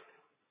write it.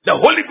 The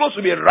Holy Ghost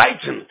will be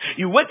writing.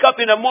 You wake up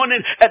in the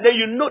morning and then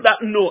you know that,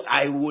 no,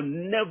 I will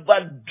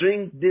never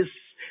drink this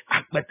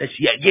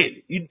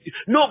again. You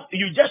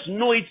just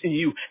know it in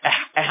you.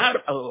 A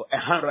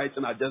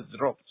handwriting has just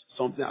dropped.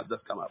 Something has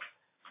just come up.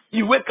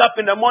 You wake up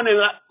in the morning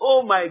and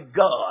oh my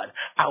God,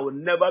 I will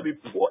never be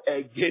poor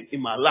again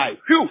in my life.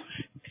 Phew!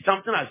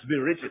 Something has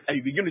been written and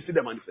you begin to see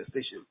the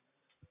manifestation.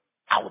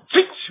 I'll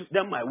teach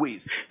them my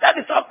ways. That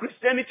is how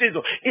Christianity is.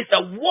 It's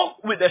a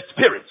walk with the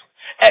Spirit,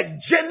 a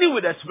journey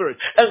with the Spirit.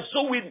 And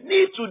so we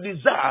need to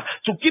desire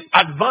to keep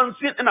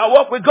advancing in our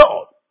walk with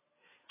God.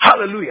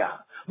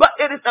 Hallelujah. But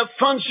it is a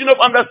function of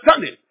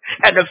understanding.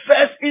 And the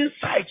first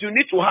insight you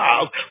need to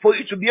have for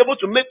you to be able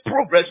to make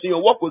progress in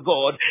your walk with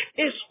God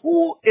is,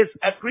 who is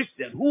a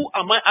Christian? Who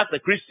am I as a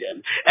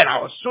Christian? And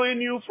I was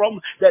showing you from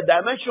the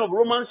dimension of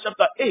Romans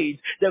chapter 8,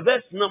 the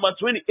verse number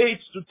 28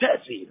 to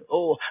 30.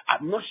 Oh,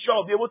 I'm not sure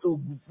I'll be able to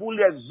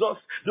fully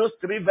exhaust those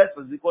three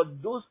verses because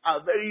those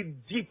are very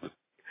deep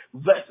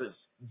verses.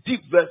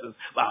 Deep verses,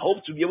 but I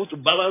hope to be able to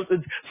balance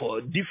it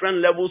for different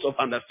levels of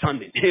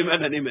understanding.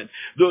 Amen and amen.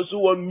 Those who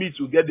want meat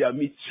will get their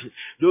meat.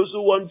 Those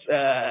who want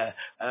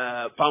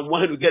palm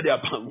wine will get their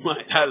palm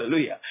wine.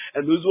 Hallelujah.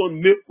 And those who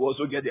want milk will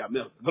also get their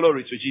milk.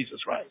 Glory to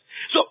Jesus Christ.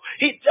 So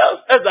he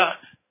tells us that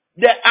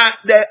there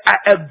are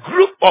a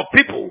group of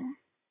people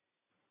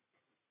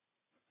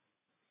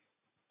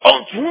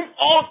unto whom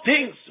all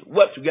things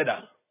work together.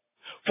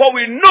 For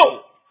we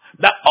know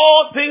that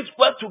all things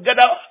work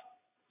together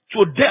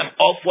to them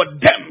or for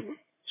them.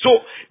 So,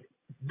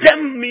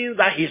 them means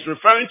that he's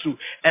referring to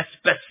a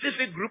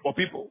specific group of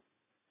people.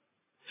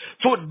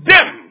 To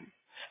them.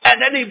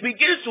 And then he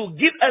begins to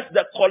give us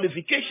the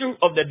qualifications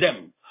of the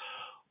them.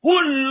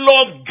 Who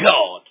love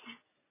God.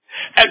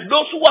 And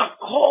those who are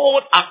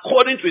called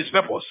according to his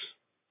purpose.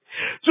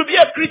 To be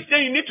a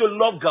Christian, you need to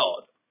love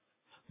God.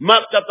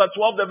 Mark chapter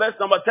 12, the verse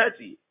number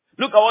 30.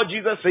 Look at what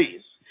Jesus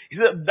says. He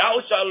said, thou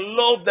shalt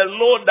love the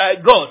Lord thy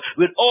God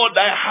with all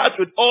thy heart,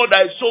 with all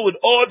thy soul, with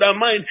all thy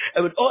mind,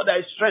 and with all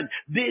thy strength.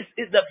 This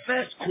is the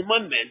first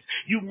commandment.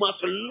 You must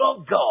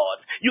love God.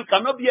 You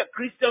cannot be a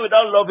Christian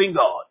without loving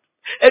God.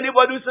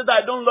 Anybody who says,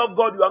 I don't love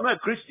God, you are not a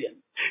Christian.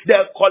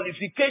 The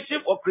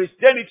qualification for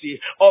Christianity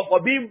or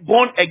for being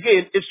born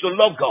again is to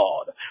love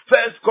God. 1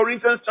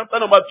 Corinthians chapter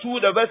number 2,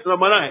 the verse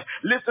number 9.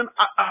 Listen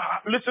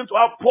to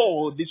how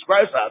Paul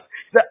describes us.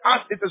 He said,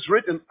 as it is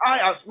written,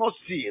 eye has not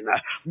seen,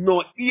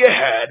 nor ear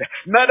heard,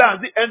 neither has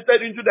it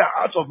entered into the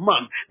heart of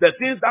man. The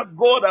things that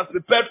God has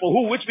prepared for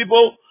who? Which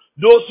people?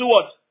 Those who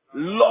what?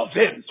 Love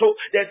him. So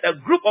there's a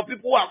group of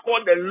people who are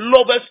called the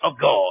lovers of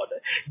God.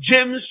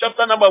 James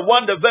chapter number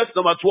 1, the verse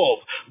number 12.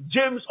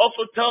 James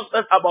also tells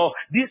us about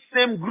this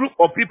same group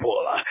of people.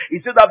 He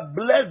said that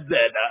blessed,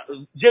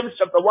 James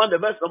chapter 1, the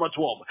verse number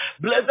 12.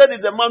 Blessed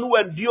is the man who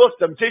endures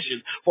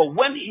temptation, for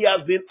when he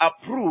has been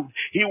approved,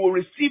 he will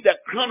receive the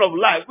crown of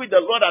life which the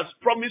Lord has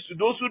promised to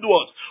those who do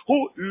what?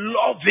 Who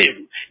love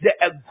him. There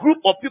are a group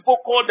of people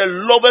called the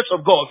lovers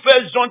of God.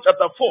 1 John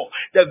chapter 4,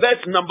 the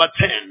verse number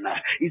 10.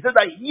 He said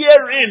that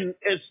herein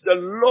is the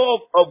love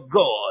of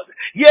God.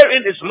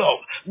 Herein is love.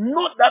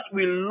 Not that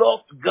we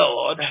loved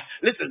God.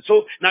 Listen,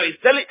 so now he's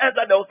telling us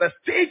that there was a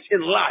stage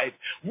in life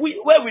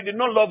where we did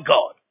not love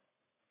God.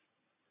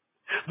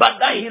 But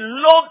that he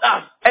loved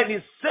us and he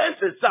sent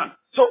his son.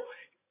 So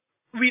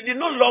we did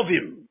not love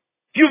him.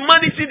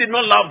 Humanity did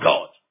not love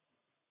God.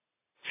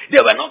 They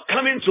were not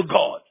coming to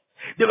God.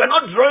 They were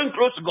not drawing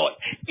close to God.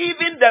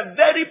 Even the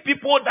very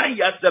people that he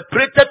has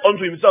separated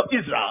unto himself,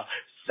 Israel,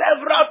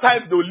 several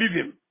times they will leave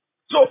him.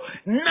 So,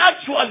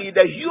 naturally,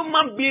 the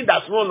human being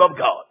does not love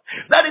God.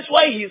 That is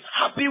why he is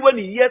happy when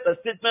he hears a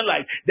statement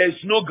like, there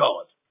is no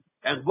God.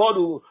 And God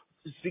will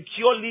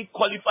securely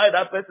qualify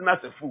that person as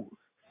a fool.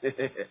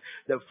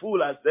 The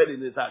fool has said in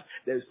his heart,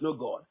 there is no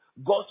God.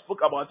 God spoke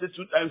about it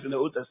 2 times in the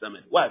Old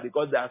Testament. Why?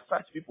 Because there are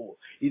such people.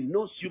 He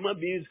knows human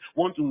beings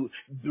want to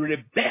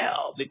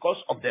rebel because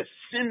of the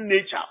sin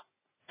nature.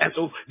 And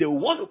so they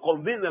want to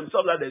convince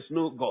themselves that there is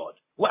no God.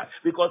 Why?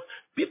 Because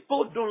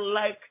people don't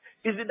like.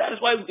 That is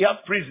why we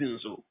have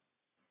prisons. So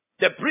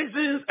the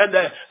prisons and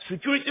the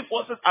security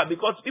forces are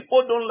because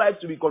people don't like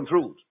to be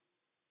controlled.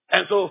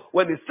 And so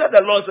when they said the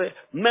law, say,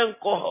 men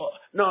call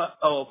no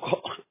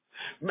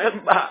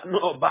member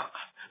no back.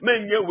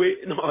 Men way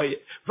no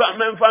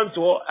men fan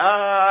to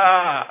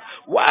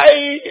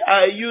why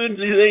are you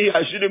saying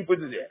I shouldn't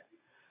put it there?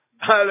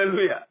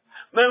 Hallelujah.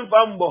 Men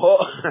fan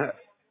bo.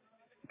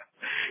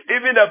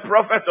 Even the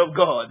prophet of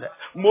God,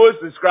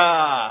 Moses,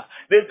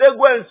 they say,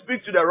 go and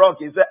speak to the rock.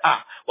 He said,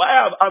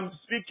 why I'm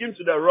speaking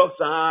to the rocks?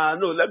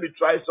 No, let me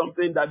try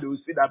something that they will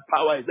see that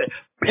power. He said,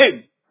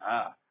 pim.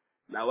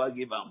 Now I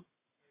give them.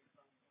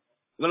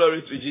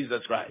 Glory to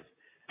Jesus Christ.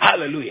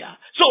 Hallelujah.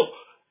 So,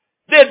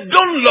 they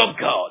don't love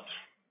God.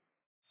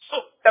 So,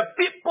 the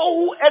people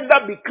who end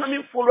up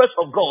becoming followers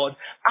of God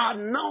are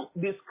now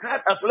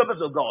described as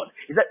lovers of God.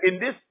 He said, in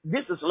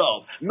this is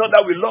love. Not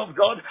that we love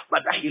God,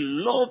 but that he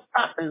loved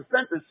us and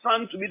sent his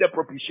son to be the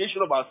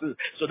propitiation of our sins.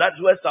 So that's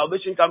where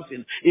salvation comes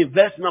in. In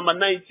verse number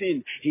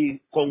 19,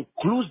 he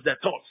concludes the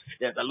thoughts.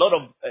 There's a lot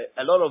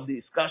of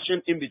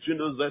discussion in between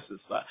those verses.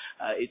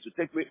 It will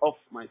take me off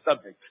my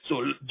subject.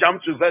 So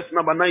jump to verse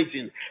number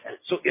 19.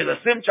 So in the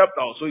same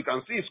chapter, so you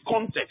can see its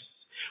context.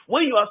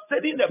 When you are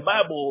studying the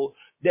Bible,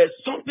 there's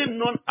something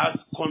known as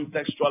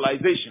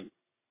contextualization.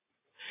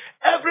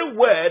 Every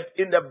word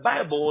in the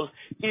Bible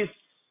is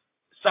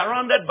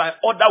surrounded by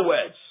other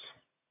words.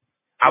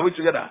 Are we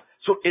together?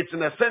 So it's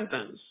in a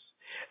sentence.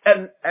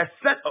 And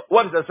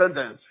what is a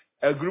sentence?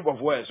 A group of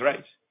words,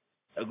 right?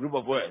 A group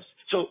of words.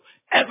 So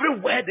every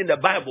word in the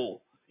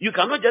Bible, you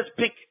cannot just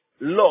pick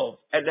love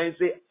and then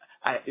say,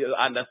 I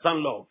understand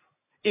love.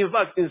 In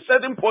fact, in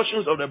certain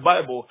portions of the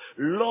Bible,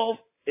 love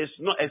is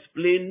not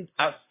explained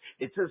as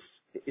it is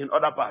in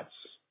other parts.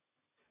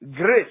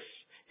 Grace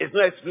is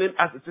not explained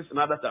as it is in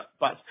other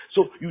parts.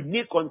 So you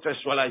need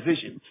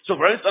contextualization. So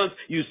for instance,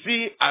 you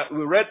see,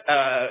 we read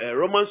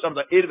Romans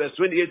chapter 8 verse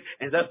 28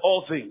 and said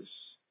all things.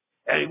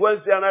 And you go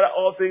and say another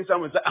all things,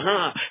 someone say,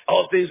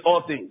 all things,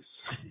 all things.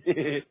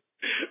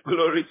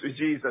 Glory to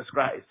Jesus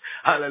Christ.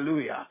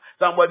 Hallelujah.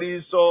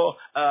 Somebody saw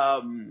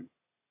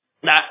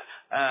that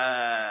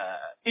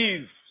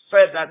Eve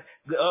said that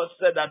God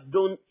said that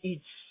don't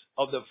eat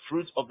of the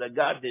fruit of the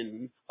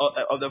garden, or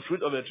of the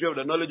fruit of the tree of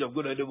the knowledge of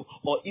good and evil,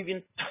 or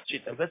even touch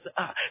it. And they said,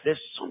 there's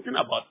something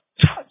about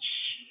touch.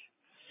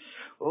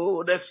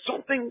 Oh, there's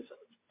something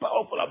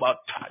powerful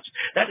about touch.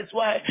 That is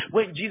why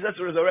when Jesus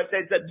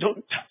resurrected, he said,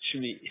 don't touch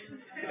me.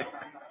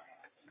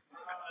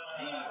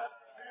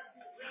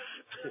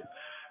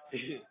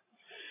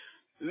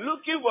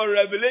 Looking for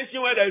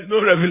revelation where there is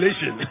no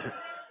revelation.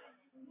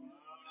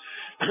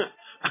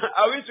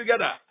 Are we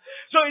together?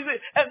 So you see,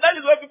 and that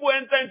is why people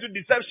enter into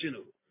deception.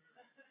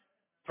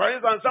 For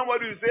instance,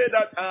 somebody will say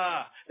that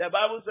the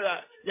Bible says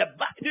that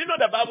do you know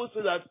the Bible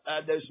says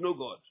that there is no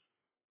God?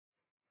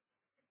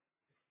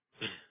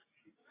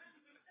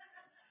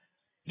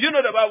 Do you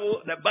know the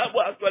Bible? The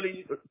Bible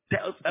actually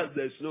tells us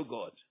there is no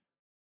God.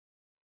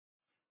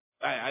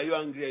 Are you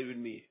angry with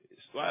me?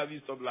 Why have you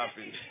stopped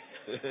laughing?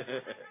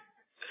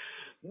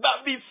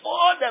 But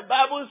before the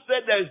Bible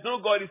said there is no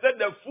God, he said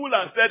the fool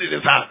has said in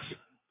his heart.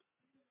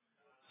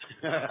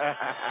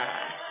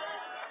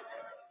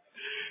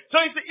 So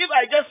you see, if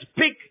I just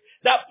pick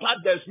that part,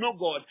 there's no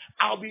God,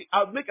 I'll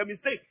make a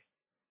mistake.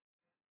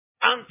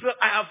 Until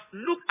I have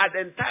looked at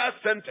the entire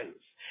sentence,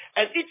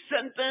 and each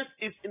sentence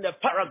is in a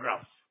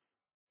paragraph.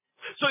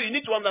 So you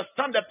need to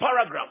understand the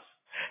paragraph,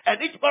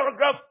 and each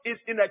paragraph is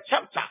in a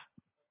chapter.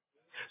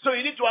 So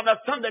you need to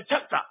understand the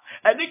chapter,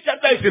 and each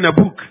chapter is in a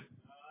book.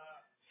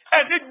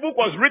 And each book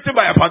was written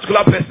by a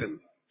particular person.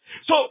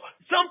 So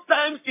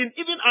sometimes in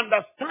even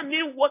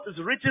understanding what is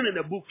written in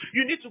a book,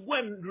 you need to go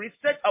and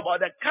research about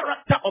the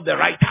character of the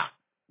writer.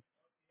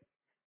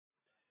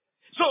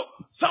 So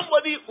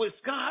somebody who is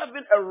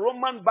having a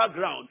Roman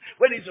background,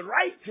 when he's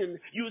writing,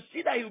 you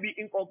see that he'll be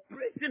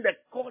incorporating the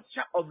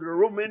culture of the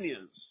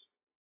Romanians.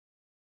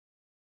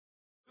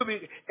 The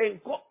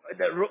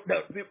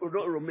people,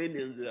 not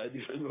Romanians,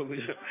 different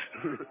Romanians.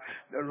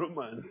 The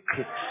Romans.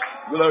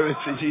 Glory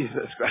to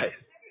Jesus Christ.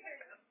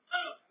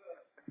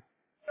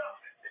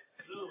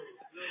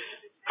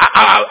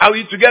 Are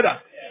we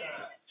together?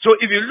 So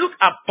if you look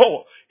at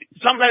Paul,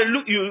 sometimes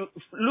you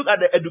look at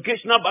the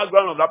educational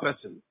background of that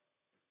person.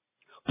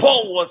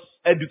 Paul was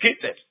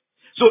educated.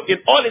 So in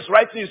all his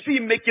writing, you see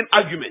him making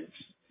arguments.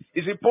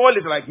 You see, Paul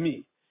is like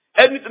me.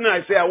 Anything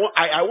I say, I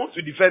want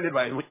to defend it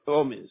by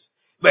all means.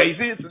 But you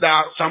see, there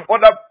are some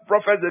other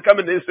prophets, they come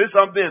and they say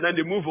something and then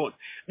they move on.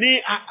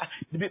 Me,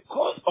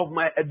 because of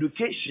my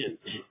education,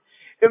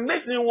 it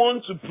makes me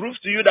want to prove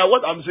to you that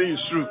what I'm saying is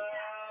true.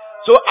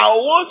 So I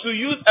want to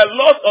use a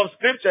lot of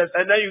scriptures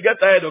and then you get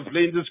tired of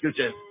playing the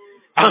scriptures.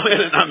 Amen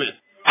and amen.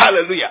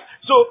 Hallelujah.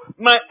 So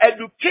my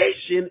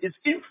education is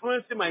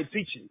influencing my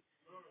teaching.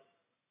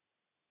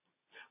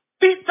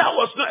 Peter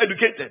was not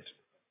educated.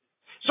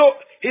 So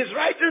his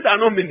writings are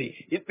not many.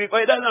 Because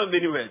he doesn't have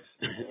many words.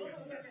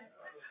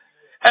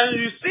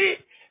 And you see,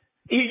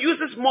 he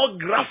uses more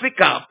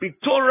graphical,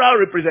 pictorial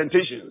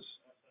representations.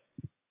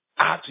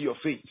 Add to your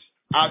faith.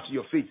 Add to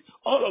your faith.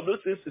 All of those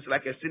things is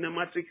like a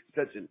cinematic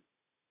setting.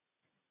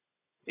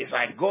 It's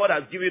like God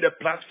has given you the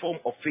platform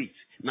of faith.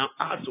 Now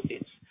add to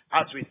it.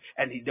 Add to it.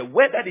 And the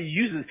word that he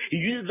uses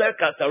that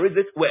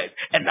characteristic word.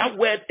 And that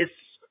word is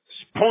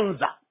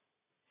sponsor.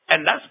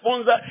 And that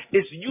sponsor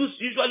is used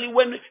usually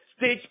when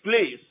stage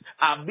plays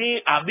are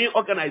being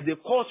organized. They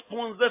call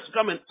sponsors to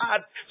come and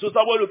add. So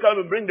somebody will come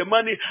and bring the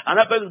money,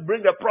 another person will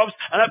bring the props,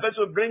 another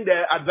person will bring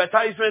the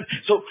advertisement.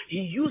 So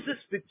he uses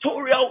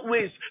pictorial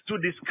ways to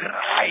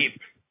describe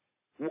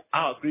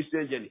our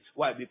Christian journey.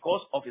 Why?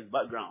 Because of his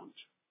background.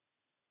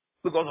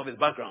 Because of his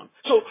background.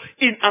 So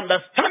in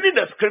understanding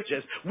the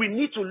scriptures, we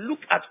need to look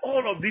at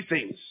all of these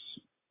things.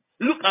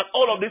 Look at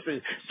all of these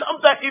things.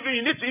 Sometimes even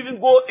you need to even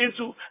go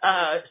into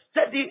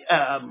study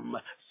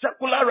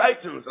secular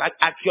writings, like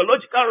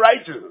archaeological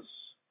writings.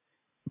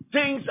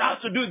 Things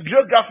have to do with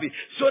geography,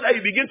 so that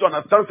you begin to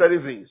understand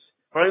certain things.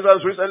 For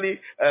instance,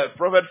 recently, a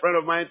prophet friend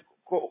of mine,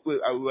 we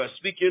were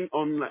speaking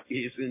on,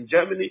 he's in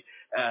Germany,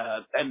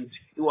 and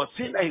he was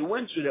saying that he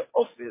went to the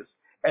office,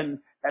 and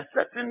a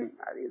certain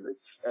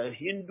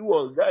Hindu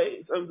or guy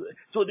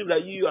told him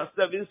that you are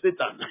serving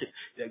Satan.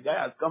 The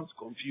guy has come to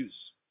confuse.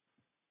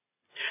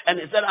 And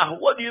he said,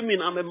 what do you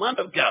mean? I'm a man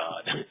of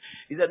God.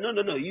 He said, no.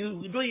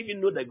 You don't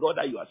even know the God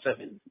that you are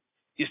serving.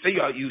 You say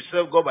you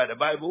serve God by the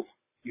Bible.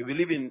 You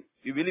believe in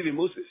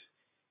Moses.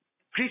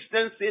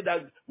 Christians say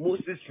that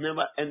Moses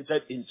never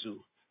entered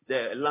into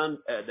the land,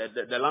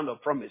 the land of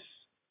promise.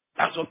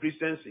 That's what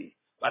Christians say.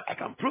 But I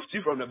can prove to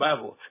you from the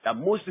Bible that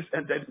Moses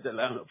entered into the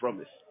land of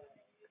promise.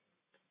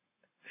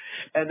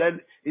 And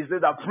then he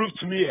said, that proved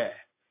to me here.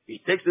 He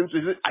takes him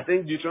to, I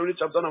think, Deuteronomy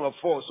chapter number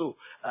 4. So,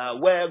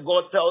 where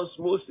God tells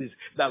Moses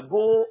that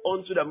go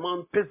onto the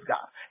Mount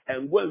Pisgah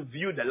and go and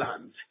view the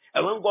land.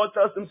 And when God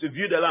tells him to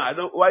view the land, I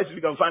don't know why, if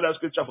you can find that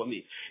scripture for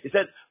me. He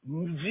said,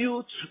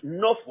 view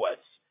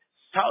northwards,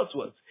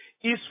 southwards,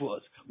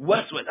 eastwards,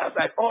 westwards. That's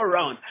like all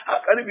around. How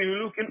can he be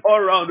looking all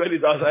around when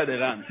he's outside the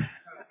land?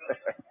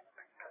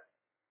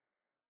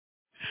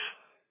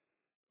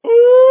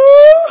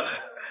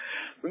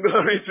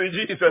 Glory to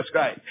Jesus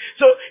Christ.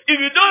 So, if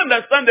you don't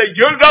understand the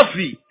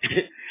geography,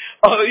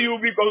 or you will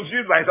be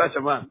confused by such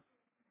a man.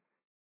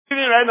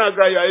 Even right now,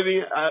 you are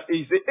even,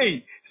 he say,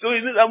 hey, so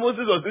is it that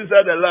Moses was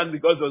inside the land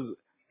because of,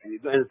 you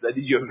go and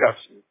study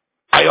geography.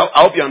 I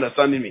hope you're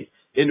understanding me.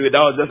 Anyway, that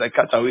was just a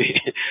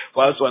cutaway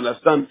for us to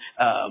understand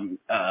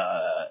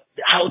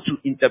how to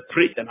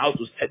interpret and how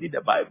to study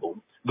the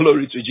Bible.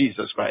 Glory to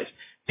Jesus Christ.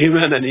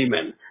 Amen and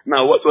amen.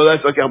 Now, what was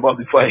I talking about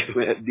before I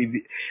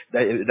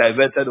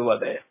diverted over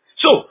there?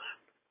 So,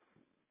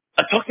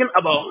 talking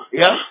about,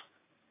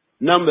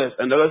 Numbers,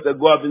 and the Lord said,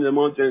 go up in the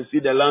mountain and see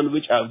the land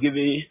which I have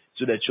given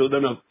to the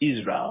children of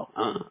Israel.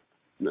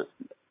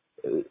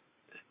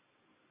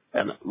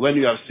 And when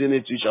you have seen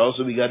it, you shall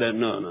also be gathered.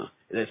 No.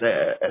 There's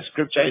a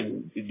scripture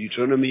in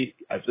Deuteronomy,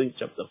 I think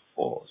chapter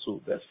 4,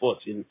 so verse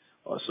 14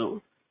 or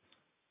so.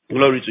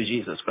 Glory to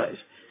Jesus Christ.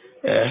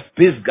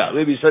 Pisgah,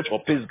 maybe search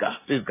for Pisgah,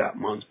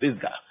 Mount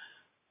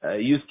Pisgah.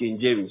 Use King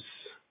James.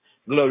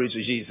 Glory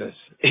to Jesus.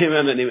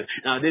 Amen and amen.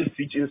 Now, this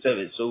teaching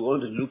service, so we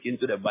want to look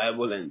into the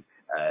Bible and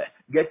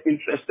get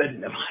interested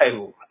in the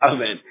Bible.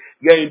 Amen.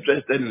 Get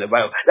interested in the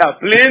Bible. There are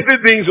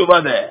plenty things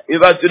over there. In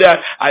fact, today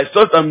I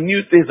saw some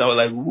new things. I was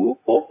like,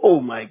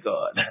 oh my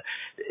God.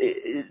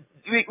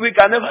 We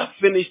can never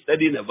finish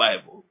studying the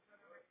Bible.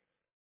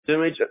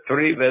 Deuteronomy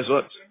 3 verse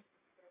what?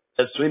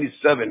 Verse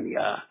 27,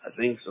 I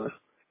think so.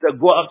 So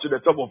go up to the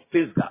top of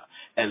Pisgah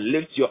and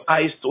lift your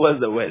eyes towards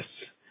the west,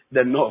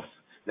 the north,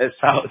 the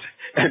south,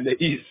 and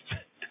the east.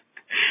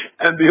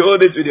 And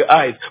behold it with your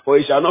eyes, for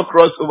you shall not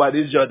cross over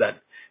this Jordan.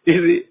 You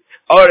see,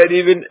 already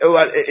even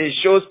it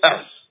shows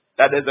us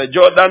that there's a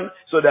Jordan,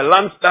 so the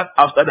land starts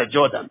after the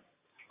Jordan.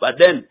 But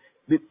then,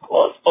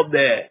 because of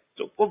the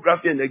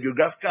topography and the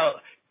geographical,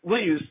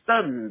 when you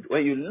stand,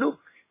 when you look,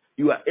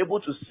 you are able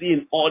to see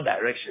in all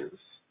directions.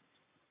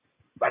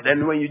 But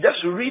then when you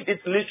just read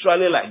it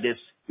literally like this,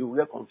 you will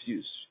get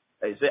confused.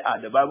 And you say,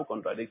 the Bible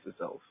contradicts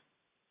itself.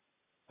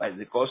 But it's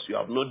because you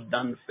have not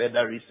done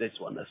further research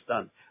to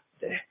understand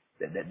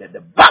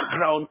the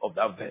background of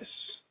that verse.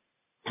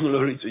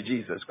 Glory to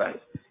Jesus Christ.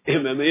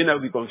 Amen. May you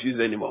not be confused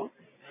anymore.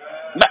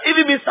 But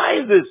even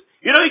besides this,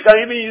 you can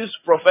even use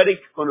prophetic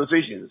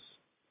connotations.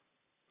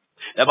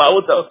 The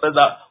Bible tells us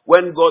that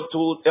when God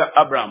told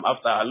Abraham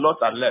after Lot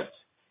had left,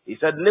 he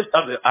said, lift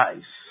up your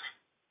eyes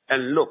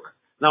and look.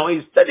 Now,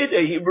 when he studied the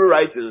Hebrew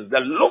writings, the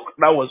look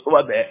that was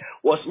over there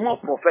was more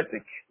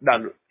prophetic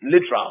than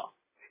literal.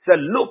 He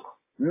said, look,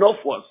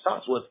 northward,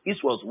 southward,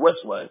 eastward,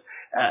 westward.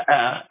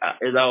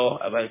 Is that all?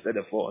 Have I said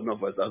the four?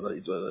 Northward, southward,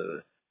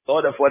 eastward,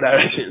 all the four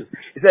directions.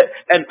 He said,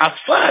 and as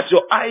far as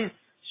your eyes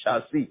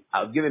shall see,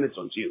 I've given it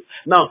unto you.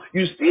 Now,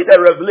 you see the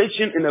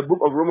revelation in the book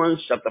of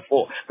Romans chapter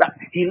 4, that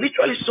he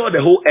literally saw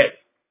the whole earth.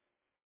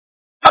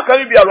 How can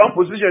you be around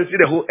position and see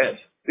the whole earth?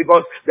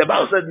 Because the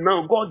Bible said,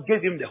 now God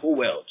gave him the whole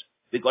world.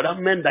 Because that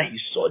meant that he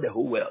saw the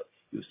whole world.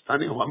 He was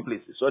standing in one place,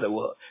 he saw the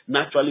world.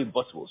 Naturally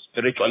impossible,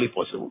 spiritually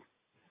possible.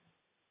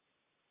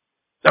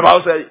 The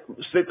Bible said,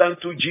 Satan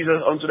took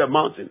Jesus onto the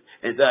mountain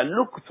and said,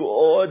 look to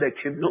all the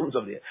kingdoms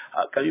of the earth.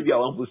 How can you be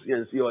around position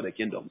and see all the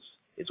kingdoms?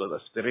 It was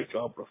a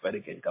spiritual,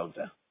 prophetic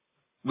encounter.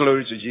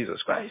 Glory to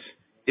Jesus Christ.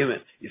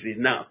 Amen. You see,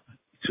 now,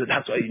 so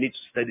that's why you need to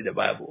study the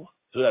Bible,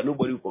 so that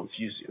nobody will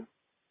confuse you.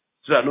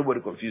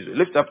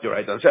 Lift up your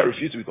right hand and say, I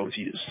refuse to be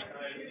confused.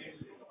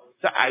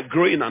 So I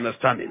grow in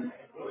understanding.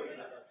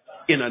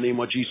 In the name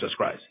of Jesus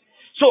Christ.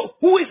 So,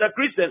 who is a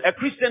Christian? A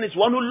Christian is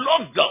one who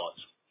loves God.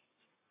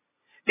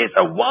 It's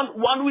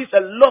one who is a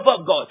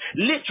lover of God.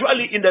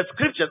 Literally in the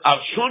scriptures,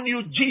 I've shown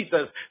you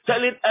Jesus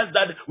telling us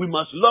that we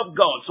must love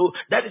God. So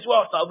that is where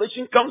our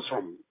salvation comes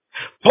from.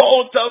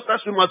 Paul tells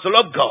us we must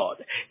love God.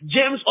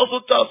 James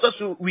also tells us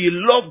we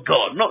love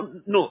God.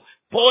 No.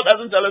 Paul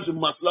doesn't tell us we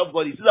must love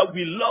God. He says that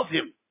we love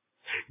him.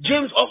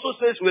 James also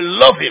says we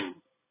love him.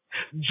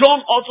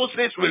 John also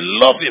says we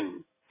love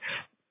him.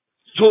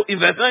 So in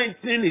verse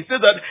 19, he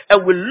says that,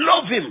 and we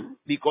love him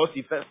because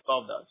he first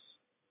loved us.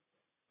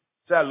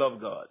 Say, I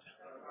love God.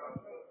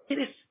 It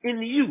is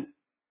in you.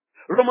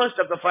 Romans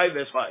chapter 5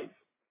 verse 5.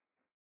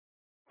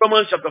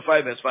 Romans chapter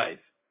 5 verse 5.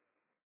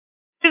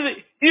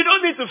 You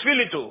don't need to feel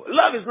it too.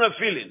 Love is not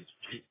feeling.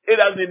 It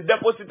has been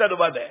deposited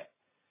over there.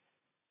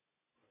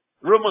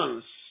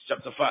 Romans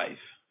chapter 5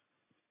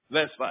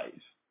 verse 5.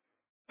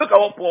 Look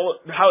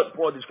at how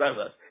Paul describes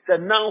us. He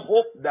said, now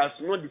hope does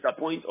not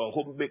disappoint or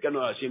hope make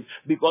not ashamed.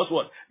 Because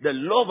what? The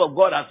love of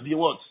God has been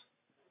what?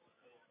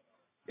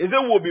 Is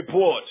it will be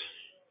poured?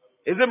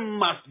 Is it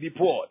must be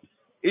poured?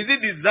 Is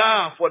it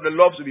desire for the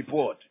love to be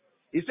poured?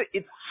 He said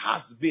it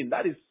has been.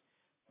 That is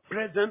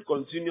present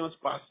continuous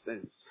past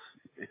tense.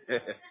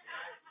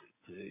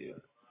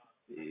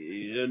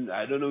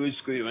 I don't know which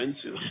school you went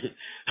to.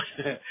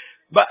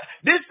 But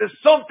this is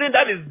something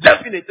that is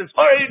definite. It's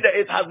already there.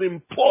 It has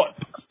been poured,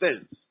 past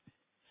tense.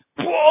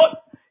 Poured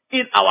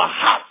in our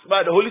hearts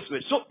by the Holy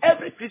Spirit. So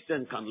every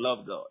Christian can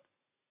love God.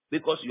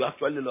 Because you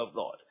actually love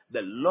God.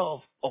 The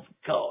love of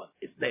God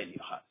is there in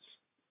your hearts.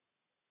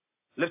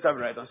 Lift up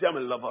your right hand. Say, I'm a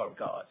lover of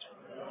God.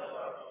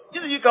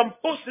 You can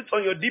post it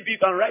on your DP, you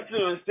can write it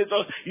on your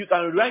status, you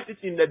can write it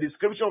in the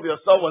description of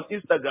yourself on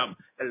Instagram.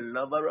 A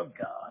lover of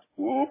God.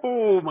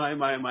 Ooh, my.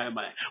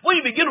 When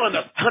you begin to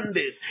understand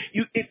this,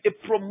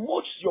 it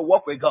promotes your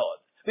work with God.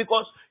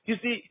 Because, you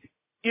see,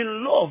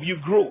 in love you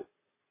grow.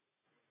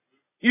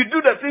 You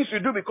do the things you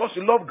do because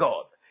you love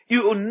God.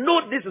 You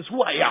know this is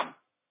who I am.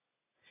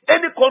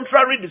 Any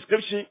contrary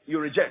description you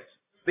reject.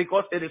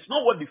 Because it is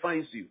not what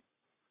defines you.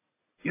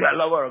 You are a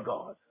lover of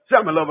God. Say,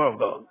 I'm a lover of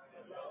God.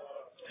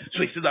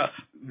 So he said that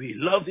we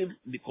love him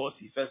because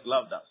he first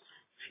loved us.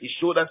 He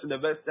showed us in the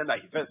verse 10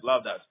 that he first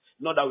loved us.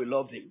 Not that we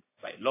loved him,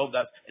 but he loved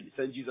us and he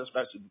sent Jesus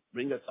Christ to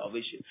bring us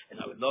salvation. And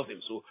now we love him.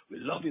 So we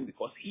love him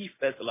because he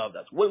first loved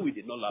us. When we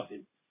did not love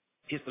him,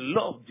 his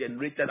love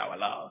generated our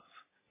love.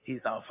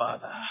 He's our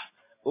Father.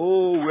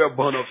 Oh, we are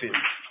born of him.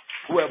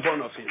 We are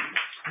born of him.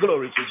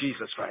 Glory to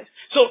Jesus Christ.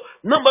 So,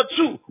 number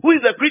 2, who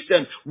is a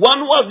Christian? One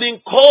who has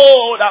been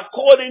called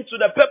according to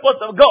the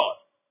purpose of God.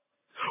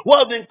 Who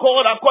has been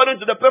called according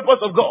to the purpose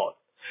of God.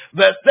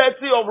 Verse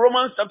 30 of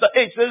Romans chapter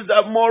 8 says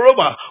that,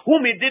 moreover,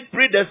 whom he did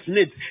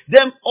predestinate,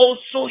 them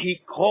also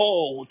he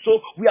called.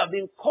 So we have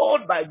been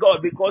called by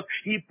God because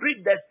he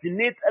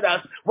predestinated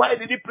us. Why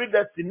did he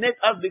predestinate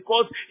us?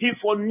 Because he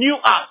foreknew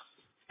us.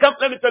 Come,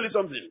 let me tell you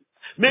something.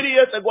 Many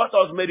years ago, as I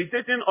was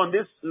meditating on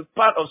this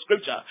part of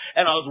scripture,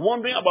 and I was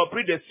wondering about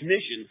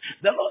predestination,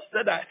 the Lord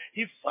said that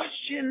he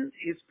fashioned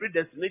his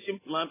predestination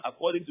plan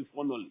according to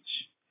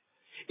foreknowledge.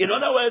 In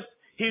other words,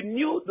 he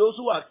knew those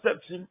who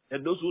accept him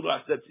and those who don't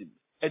accept him.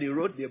 And he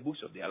wrote the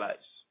books of their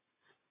lives.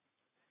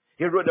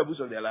 He wrote the books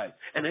of their lives.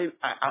 And then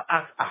I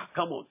asked,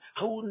 come on,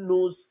 who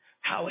knows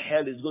how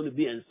hell is going to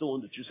be and still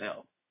want to choose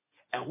hell?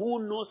 And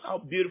who knows how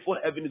beautiful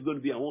heaven is going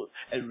to be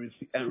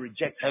and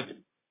reject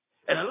heaven?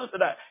 And I said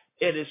that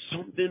it is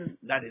something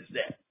that is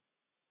there.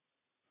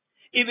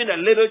 Even a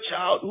little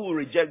child who will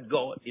reject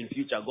God in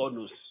future, God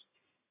knows.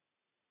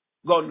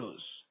 God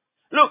knows.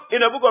 Look,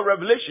 in the book of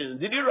Revelation,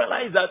 did you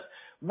realize that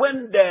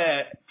when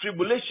the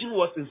tribulation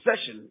was in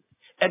session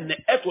and the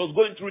earth was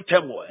going through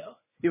turmoil,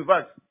 in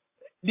fact,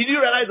 did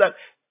you realize that,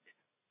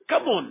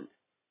 come on,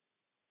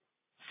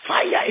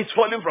 fire is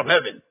falling from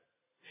heaven,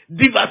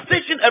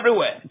 devastation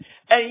everywhere,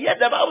 and yet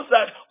the Bible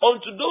said,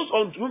 unto those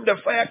unto whom the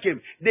fire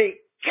came, they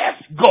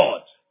cursed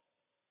God.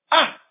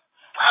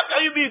 How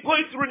can you be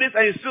going through this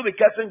and you still be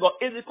cursing God?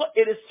 It's because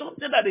it is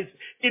something that is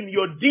in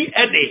your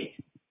DNA.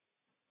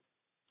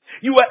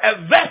 You are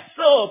a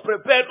vessel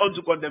prepared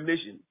unto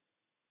condemnation.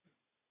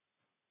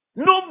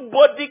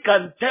 Nobody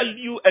can tell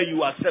you and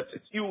you accept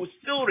it. You will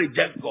still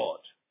reject God.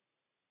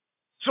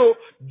 So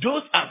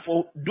those are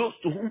for those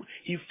to whom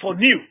he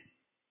foreknew.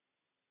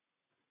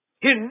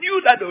 He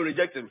knew that they would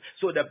reject him.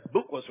 So the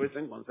book was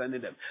written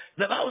concerning them.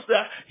 The Bible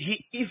says,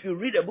 if you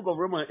read the book of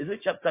Romans, is it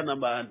chapter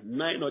number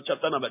 9 or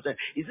chapter number 10?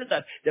 It says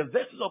that the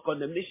vessels of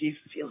condemnation, he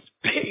feels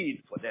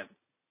pain for them.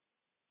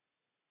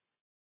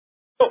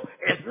 So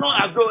it's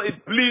not as though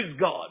it pleased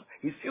God.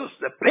 He feels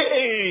the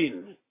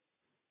pain.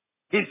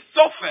 He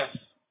suffers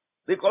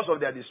because of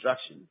their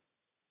distraction.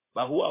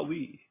 But who are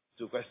we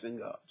to question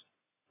God?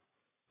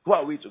 Who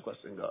are we to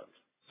question God?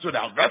 So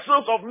there are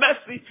vessels of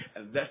mercy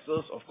and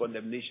vessels of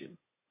condemnation.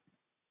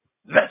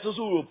 Vessels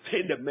who will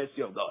obtain the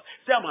mercy of God.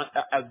 Say, I'm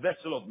a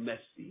vessel of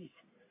mercy.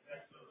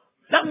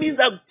 That means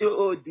that,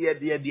 oh dear.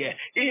 Listen,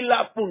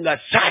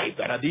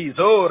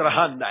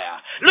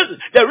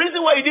 the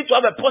reason why you need to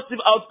have a positive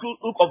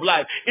outlook of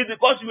life is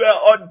because you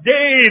are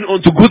ordained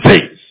unto good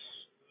things.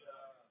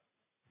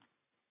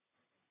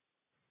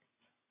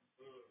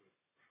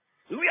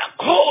 We are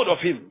called of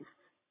him.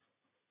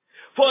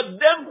 For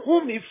them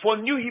whom he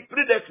foreknew, he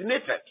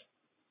predestinated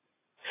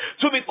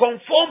to be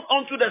conformed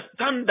unto the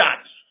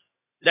standard,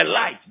 the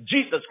light,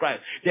 Jesus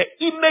Christ, the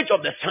image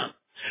of the Son.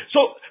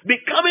 So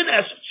becoming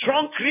a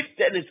strong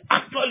Christian is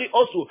actually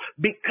also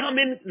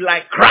becoming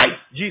like Christ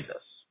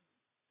Jesus.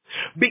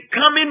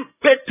 Becoming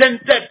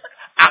patented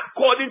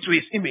according to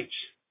his image.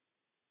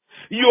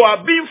 You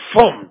are being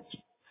formed.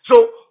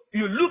 So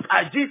you look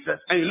at Jesus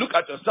and you look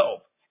at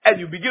yourself and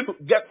you begin to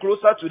get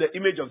closer to the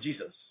image of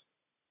Jesus.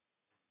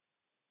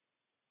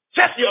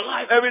 Check your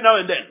life every now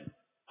and then.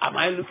 Am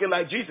I looking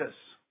like Jesus?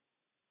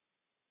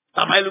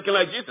 Am I looking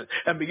like Jesus?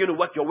 And begin to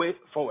work your way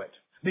forward.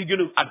 Begin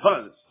to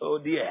advance. Oh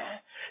dear.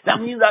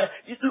 That means that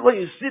when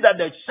you see that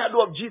the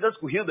shadow of Jesus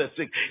could heal the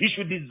sick, you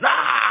should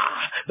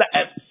desire that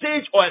a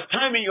stage or a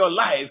time in your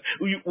life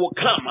will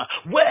come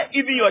where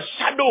even your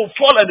shadow will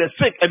fall on the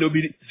sick and they'll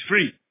be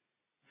free.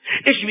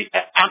 It should be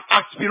an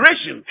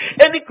aspiration.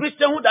 Any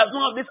Christian who does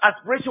not have this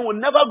aspiration will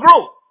never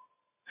grow.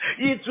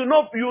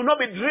 You will not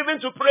be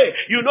driven to pray.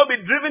 You will not be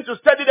driven to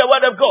study the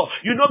word of God.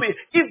 You will not be,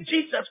 if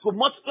Jesus could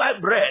multiply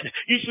bread,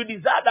 you should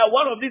desire that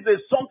one of these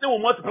is something will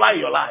multiply in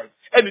your life.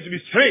 And it will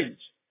be strange.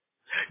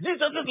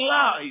 Jesus'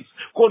 life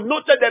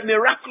connoted the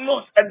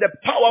miraculous and the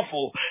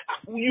powerful.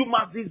 You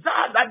must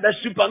desire that the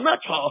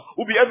supernatural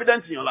will be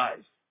evident in your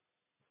life.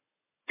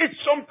 It's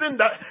something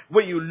that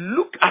when you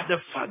look at the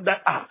fact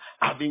that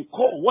I've been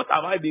called, what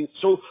have I been?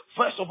 So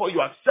first of all, you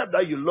accept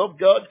that you love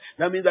God.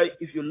 That means that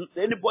if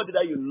anybody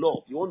that you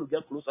love, you want to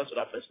get closer to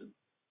that person.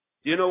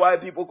 You know why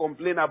people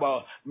complain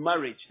about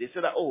marriage? They say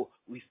that, oh,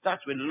 we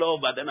start with love,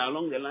 but then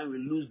along the line we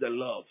lose the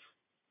love.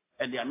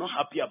 And they are not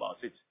happy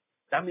about it.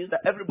 That means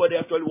that everybody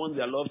actually wants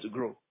their love to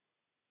grow.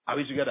 Are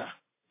we together?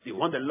 They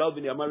want the love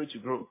in their marriage to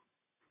grow.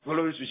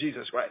 Glory to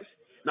Jesus Christ.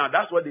 Now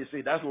that's what they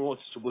say. That's not what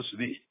it's supposed to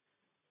be.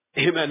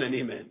 Amen and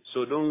amen.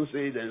 So don't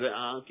say then,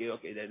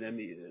 okay, then let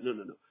me.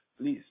 No.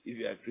 Please, if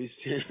you are a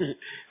Christian,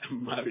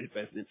 married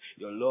person,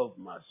 your love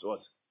must what?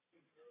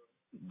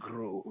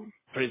 Grow.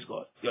 Praise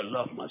God. Your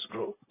love must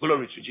grow.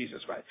 Glory to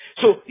Jesus Christ.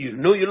 So you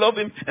know you love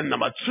him. And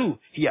number two,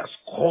 he has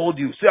called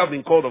you. Say, I've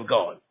been called of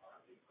God.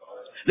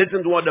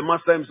 Listen to what the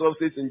Master himself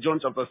says in John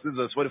chapter 6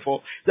 verse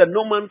 44. That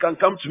no man can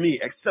come to me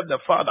except the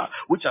Father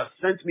which has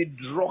sent me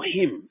draw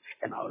him,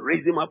 and I'll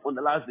raise him up on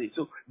the last day.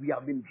 So we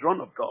have been drawn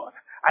of God.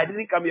 I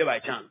didn't come here by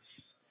chance.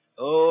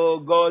 Oh,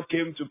 God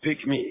came to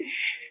pick me.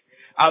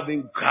 I've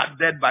been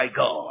gathered by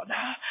God.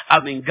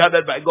 I've been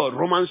gathered by God.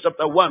 Romans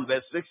chapter 1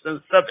 verse 6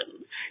 and 7.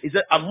 He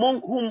said,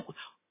 among whom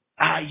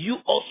are you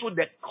also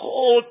the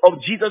called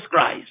of Jesus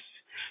Christ?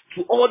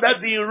 To all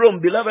that be in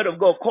Rome, beloved of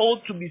God,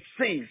 called to be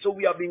saints. So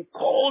we have been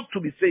called to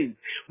be saints.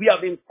 We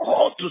have been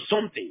called to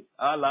something.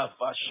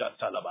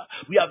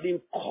 We have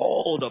been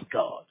called of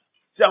God.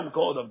 Say, I'm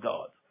called of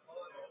God.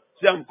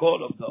 Say, I'm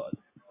called of God.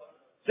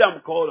 Say, I'm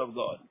called of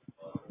God.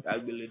 I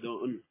really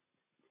don't.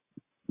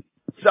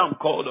 Say, I'm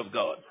called of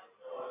God.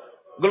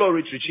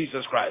 Glory to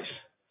Jesus Christ.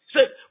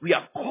 Say, we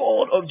are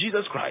called of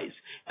Jesus Christ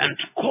and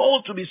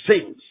called to be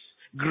saints.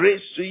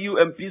 Grace to you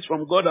and peace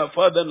from God our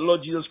Father and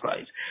Lord Jesus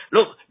Christ.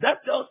 Look,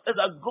 that tells us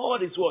that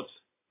God is what?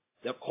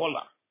 The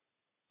caller.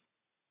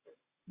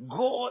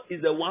 God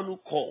is the one who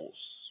calls.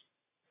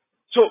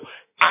 So,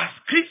 as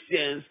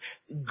Christians,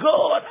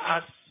 God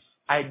has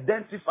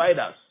identified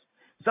us.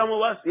 Some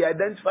of us, He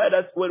identified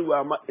us when we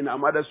were in our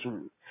mother's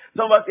womb.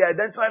 Some of us, He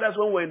identified us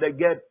when we were in the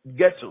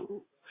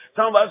ghetto.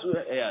 Some of us,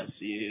 yes,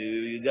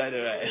 you got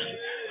it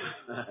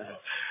right.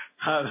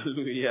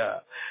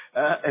 Hallelujah.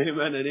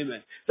 Amen and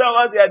amen. Some of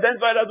us, He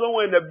identified us when we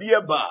were in the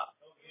beer bar.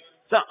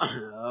 Some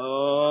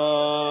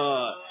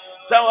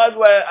of us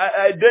were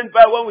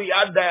identified when we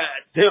had the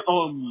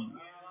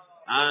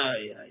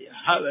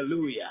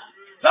hallelujah.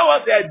 Some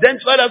of us, He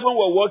identified us when we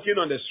were walking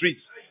on the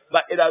streets.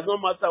 But it does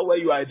not matter where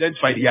you are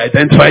identified. He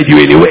identified you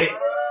anyway.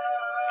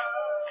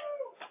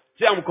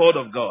 Say, I'm called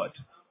of God.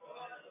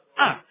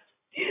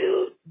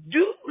 You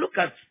look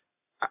at,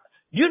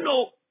 you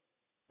know,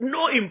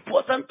 no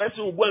important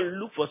person will go and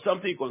look for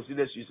something he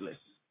considers useless.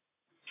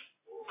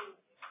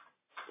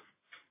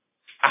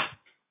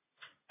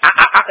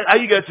 Are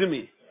you getting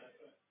me?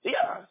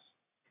 Yes.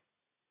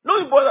 No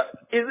important.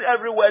 Is it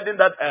every wedding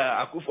that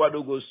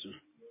Akufo-Addo goes to?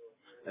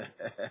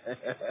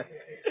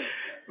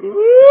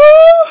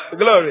 Woo!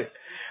 Glory.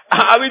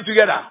 Are we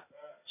together?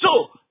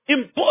 So,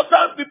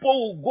 important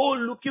people will go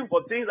looking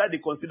for things that they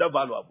consider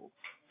valuable.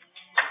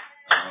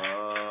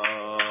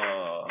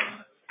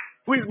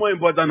 Who is more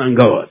important than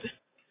God?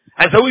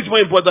 I said, who is more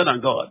important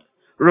than God?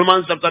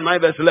 Romans chapter 9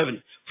 verse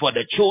 11. For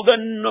the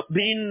children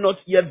being not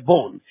yet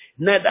born,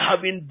 neither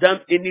having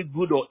done any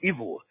good or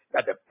evil,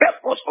 that the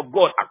purpose of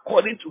God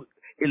according to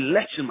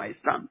election might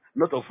stand,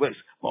 not of works,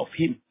 but of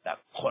him that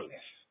calleth.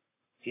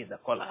 He is the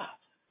caller.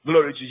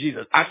 Glory to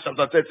Jesus. Acts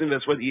chapter 13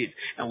 verse 28.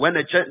 And when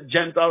the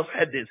Gentiles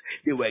heard this,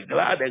 they were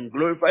glad and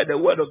glorified the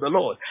word of the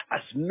Lord.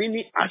 As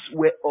many as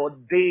were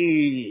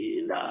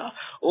ordained,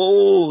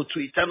 to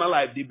eternal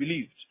life, they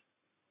believed.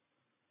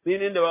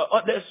 Meaning there were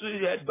others who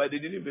heard, but they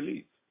didn't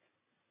believe.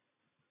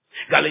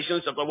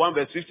 Galatians chapter 1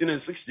 verse 15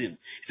 and 16. It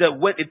said,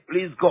 when it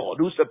pleased God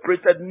who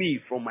separated me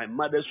from my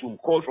mother's womb,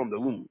 called from the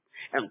womb,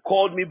 and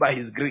called me by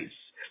his grace,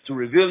 to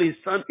reveal his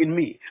son in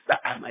me, that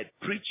I might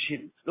preach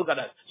him. Look at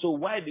that. So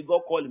why did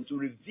God call him? To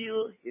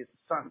reveal his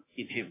son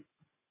in him.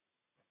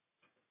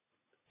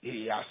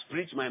 He has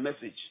preached my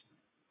message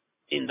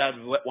in that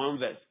one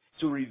verse.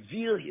 To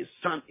reveal his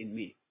son in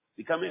me.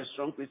 Becoming a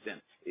strong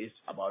Christian is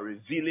about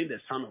revealing the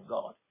Son of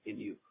God in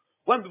you.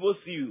 When people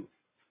see you,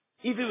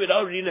 even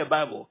without reading the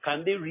Bible,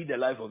 can they read the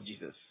life of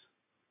Jesus?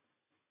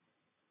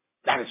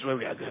 That is where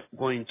we are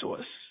going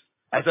towards.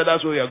 I said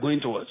that's where we are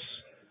going towards.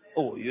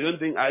 Oh, you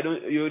don't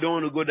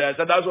want to go there. I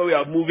said that's what we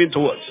are moving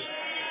towards.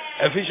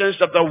 Ephesians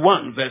chapter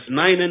 1 verse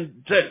 9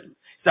 and 10.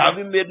 So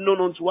having made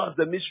known unto us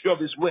the mystery of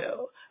his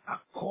will,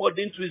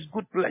 according to his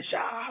good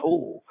pleasure,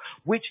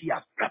 which he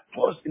has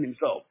purposed in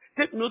himself.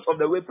 Take note of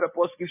the way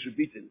purpose keeps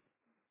repeating.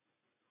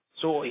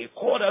 So he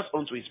called us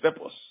unto his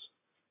purpose.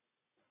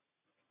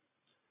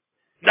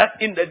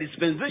 That in the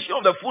dispensation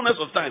of the fullness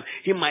of time,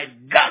 he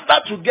might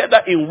gather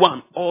together in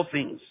one all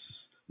things.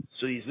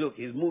 So he's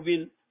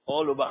moving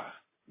all over,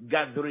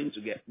 gathering.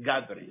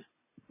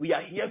 We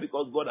are here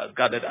because God has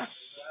gathered us.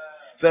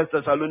 1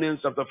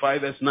 Thessalonians chapter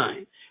 5 verse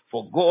 9.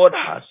 For God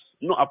has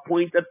not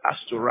appointed us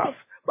to wrath,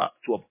 but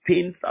to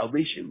obtain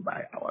salvation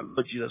by our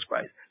Lord Jesus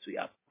Christ. So he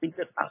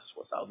appointed us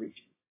for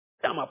salvation.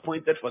 Say, I'm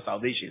appointed for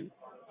salvation.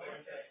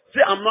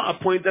 Say, I'm not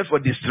appointed for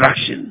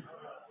destruction.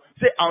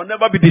 Say, I'll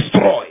never be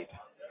destroyed.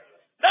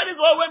 That is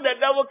why when the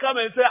devil comes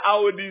and say, I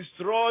will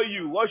destroy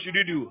you, what should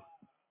you do?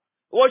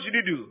 What should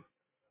you do?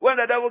 When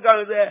the devil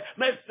comes and say,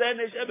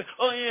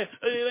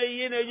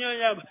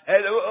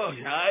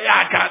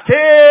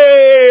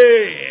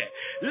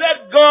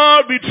 let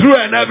God be true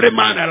and every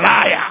man a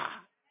liar.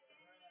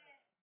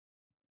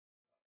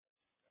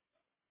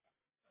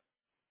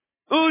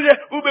 What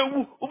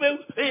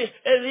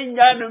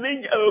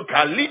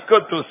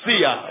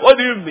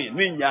do you mean?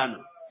 Me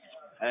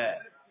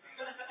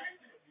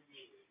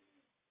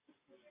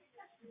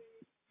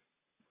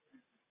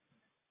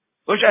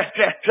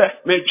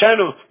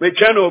channel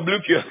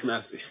oblivious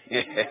nasty.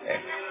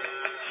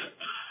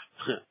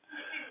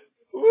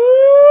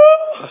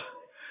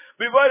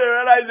 Before they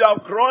realize you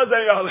have crossed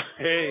and you have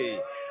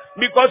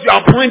because you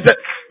are appointed.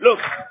 Look.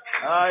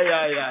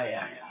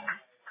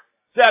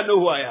 Say, I know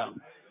who I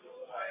am.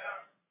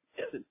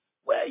 Listen,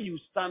 where you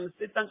stand,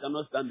 Satan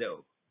cannot stand there.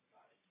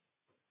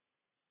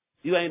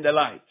 You are in the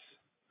light.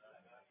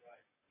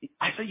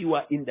 I say you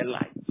are in the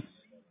light.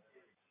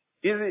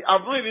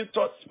 I've not even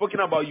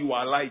spoken about you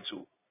are light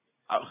too.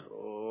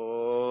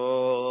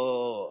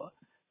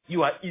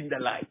 You are in the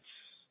light.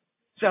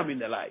 Say, I'm in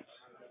the light.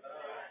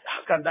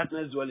 How can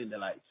darkness dwell in the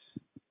light?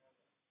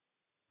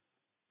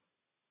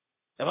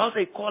 The Bible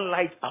says, call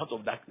light out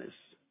of darkness.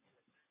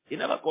 He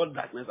never called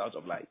darkness out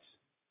of light.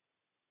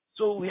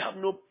 So we have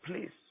no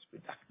place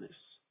with darkness.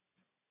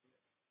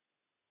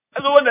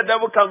 And so when the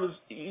devil comes,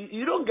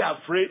 you don't get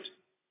afraid.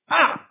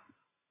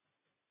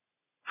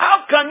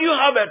 How can you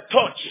have a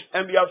torch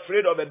and be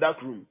afraid of a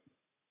dark room?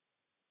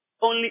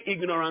 Only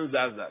ignorance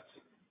does that.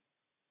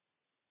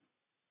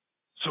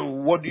 So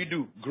what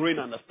do? Grow in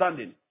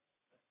understanding.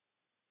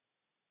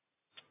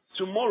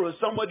 Tomorrow,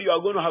 somebody you are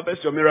going to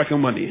harvest your miracle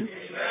money.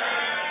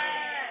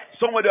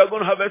 Somebody you are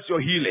going to harvest your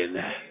healing.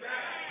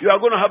 You are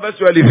going to harvest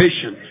your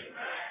elevation.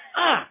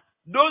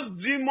 Those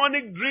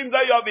demonic dreams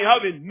that you have been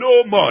having,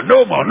 no more.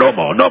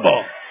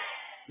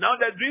 Now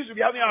the dreams you'll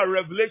be having are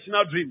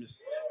revelational dreams.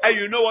 And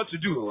you know what to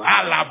do.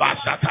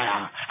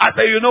 I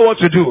say you know what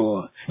to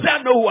do. Say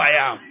I know who I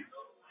am.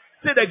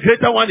 Say the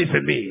greater one is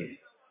in me.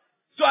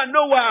 So I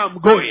know where I'm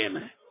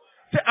going.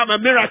 Say I'm a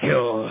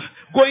miracle.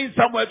 Going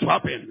somewhere to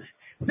happen.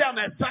 Say I'm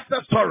a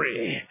success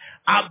story.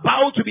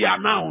 About to be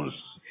announced.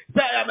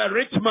 Say I'm a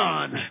rich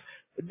man.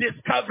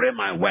 Discovering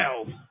my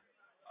wealth.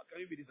 How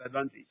can you be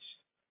disadvantaged?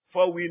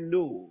 For we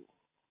know.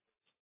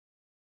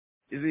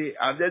 You see,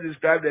 I've just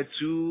described the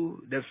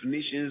two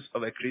definitions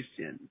of a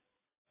Christian.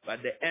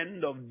 But the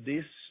end of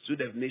these two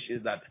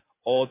definitions that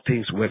all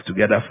things work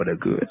together for the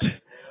good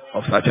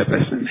of such a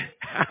person.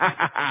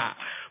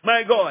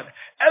 My God,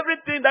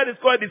 everything that is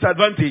called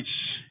disadvantage,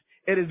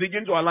 it is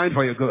beginning to align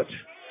for your good.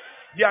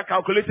 They are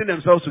calculating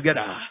themselves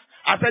together.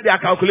 I said they are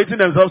calculating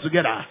themselves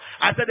together.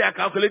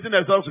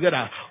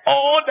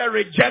 All the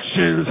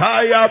rejections,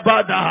 they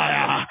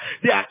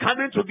are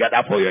coming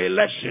together for your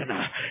election.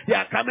 They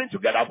are coming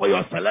together for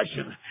your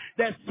selection.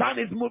 The sun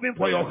is moving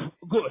for your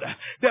good.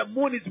 The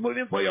moon is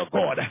moving for your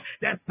good.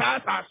 The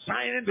stars are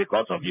shining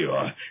because of you.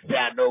 Say,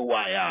 I know who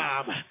I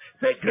am.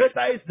 Say,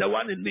 greater is the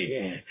one in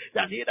me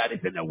than he that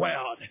is in the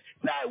world.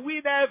 Say, I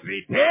win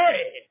every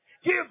day.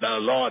 Give the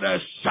Lord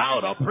a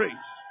shout of praise.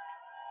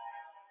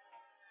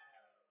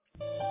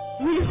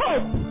 We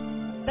hope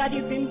that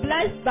you've been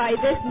blessed by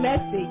this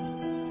message.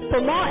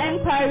 For more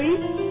enquiries,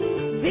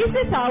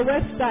 visit our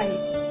website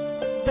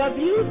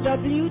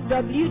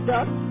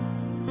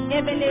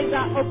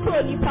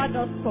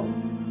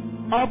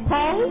www.ebenezerokronipa.com or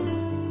call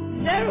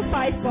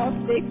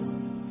 0546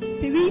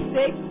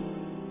 36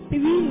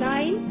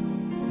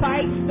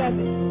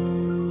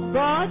 3957.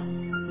 God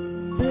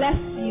bless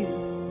you.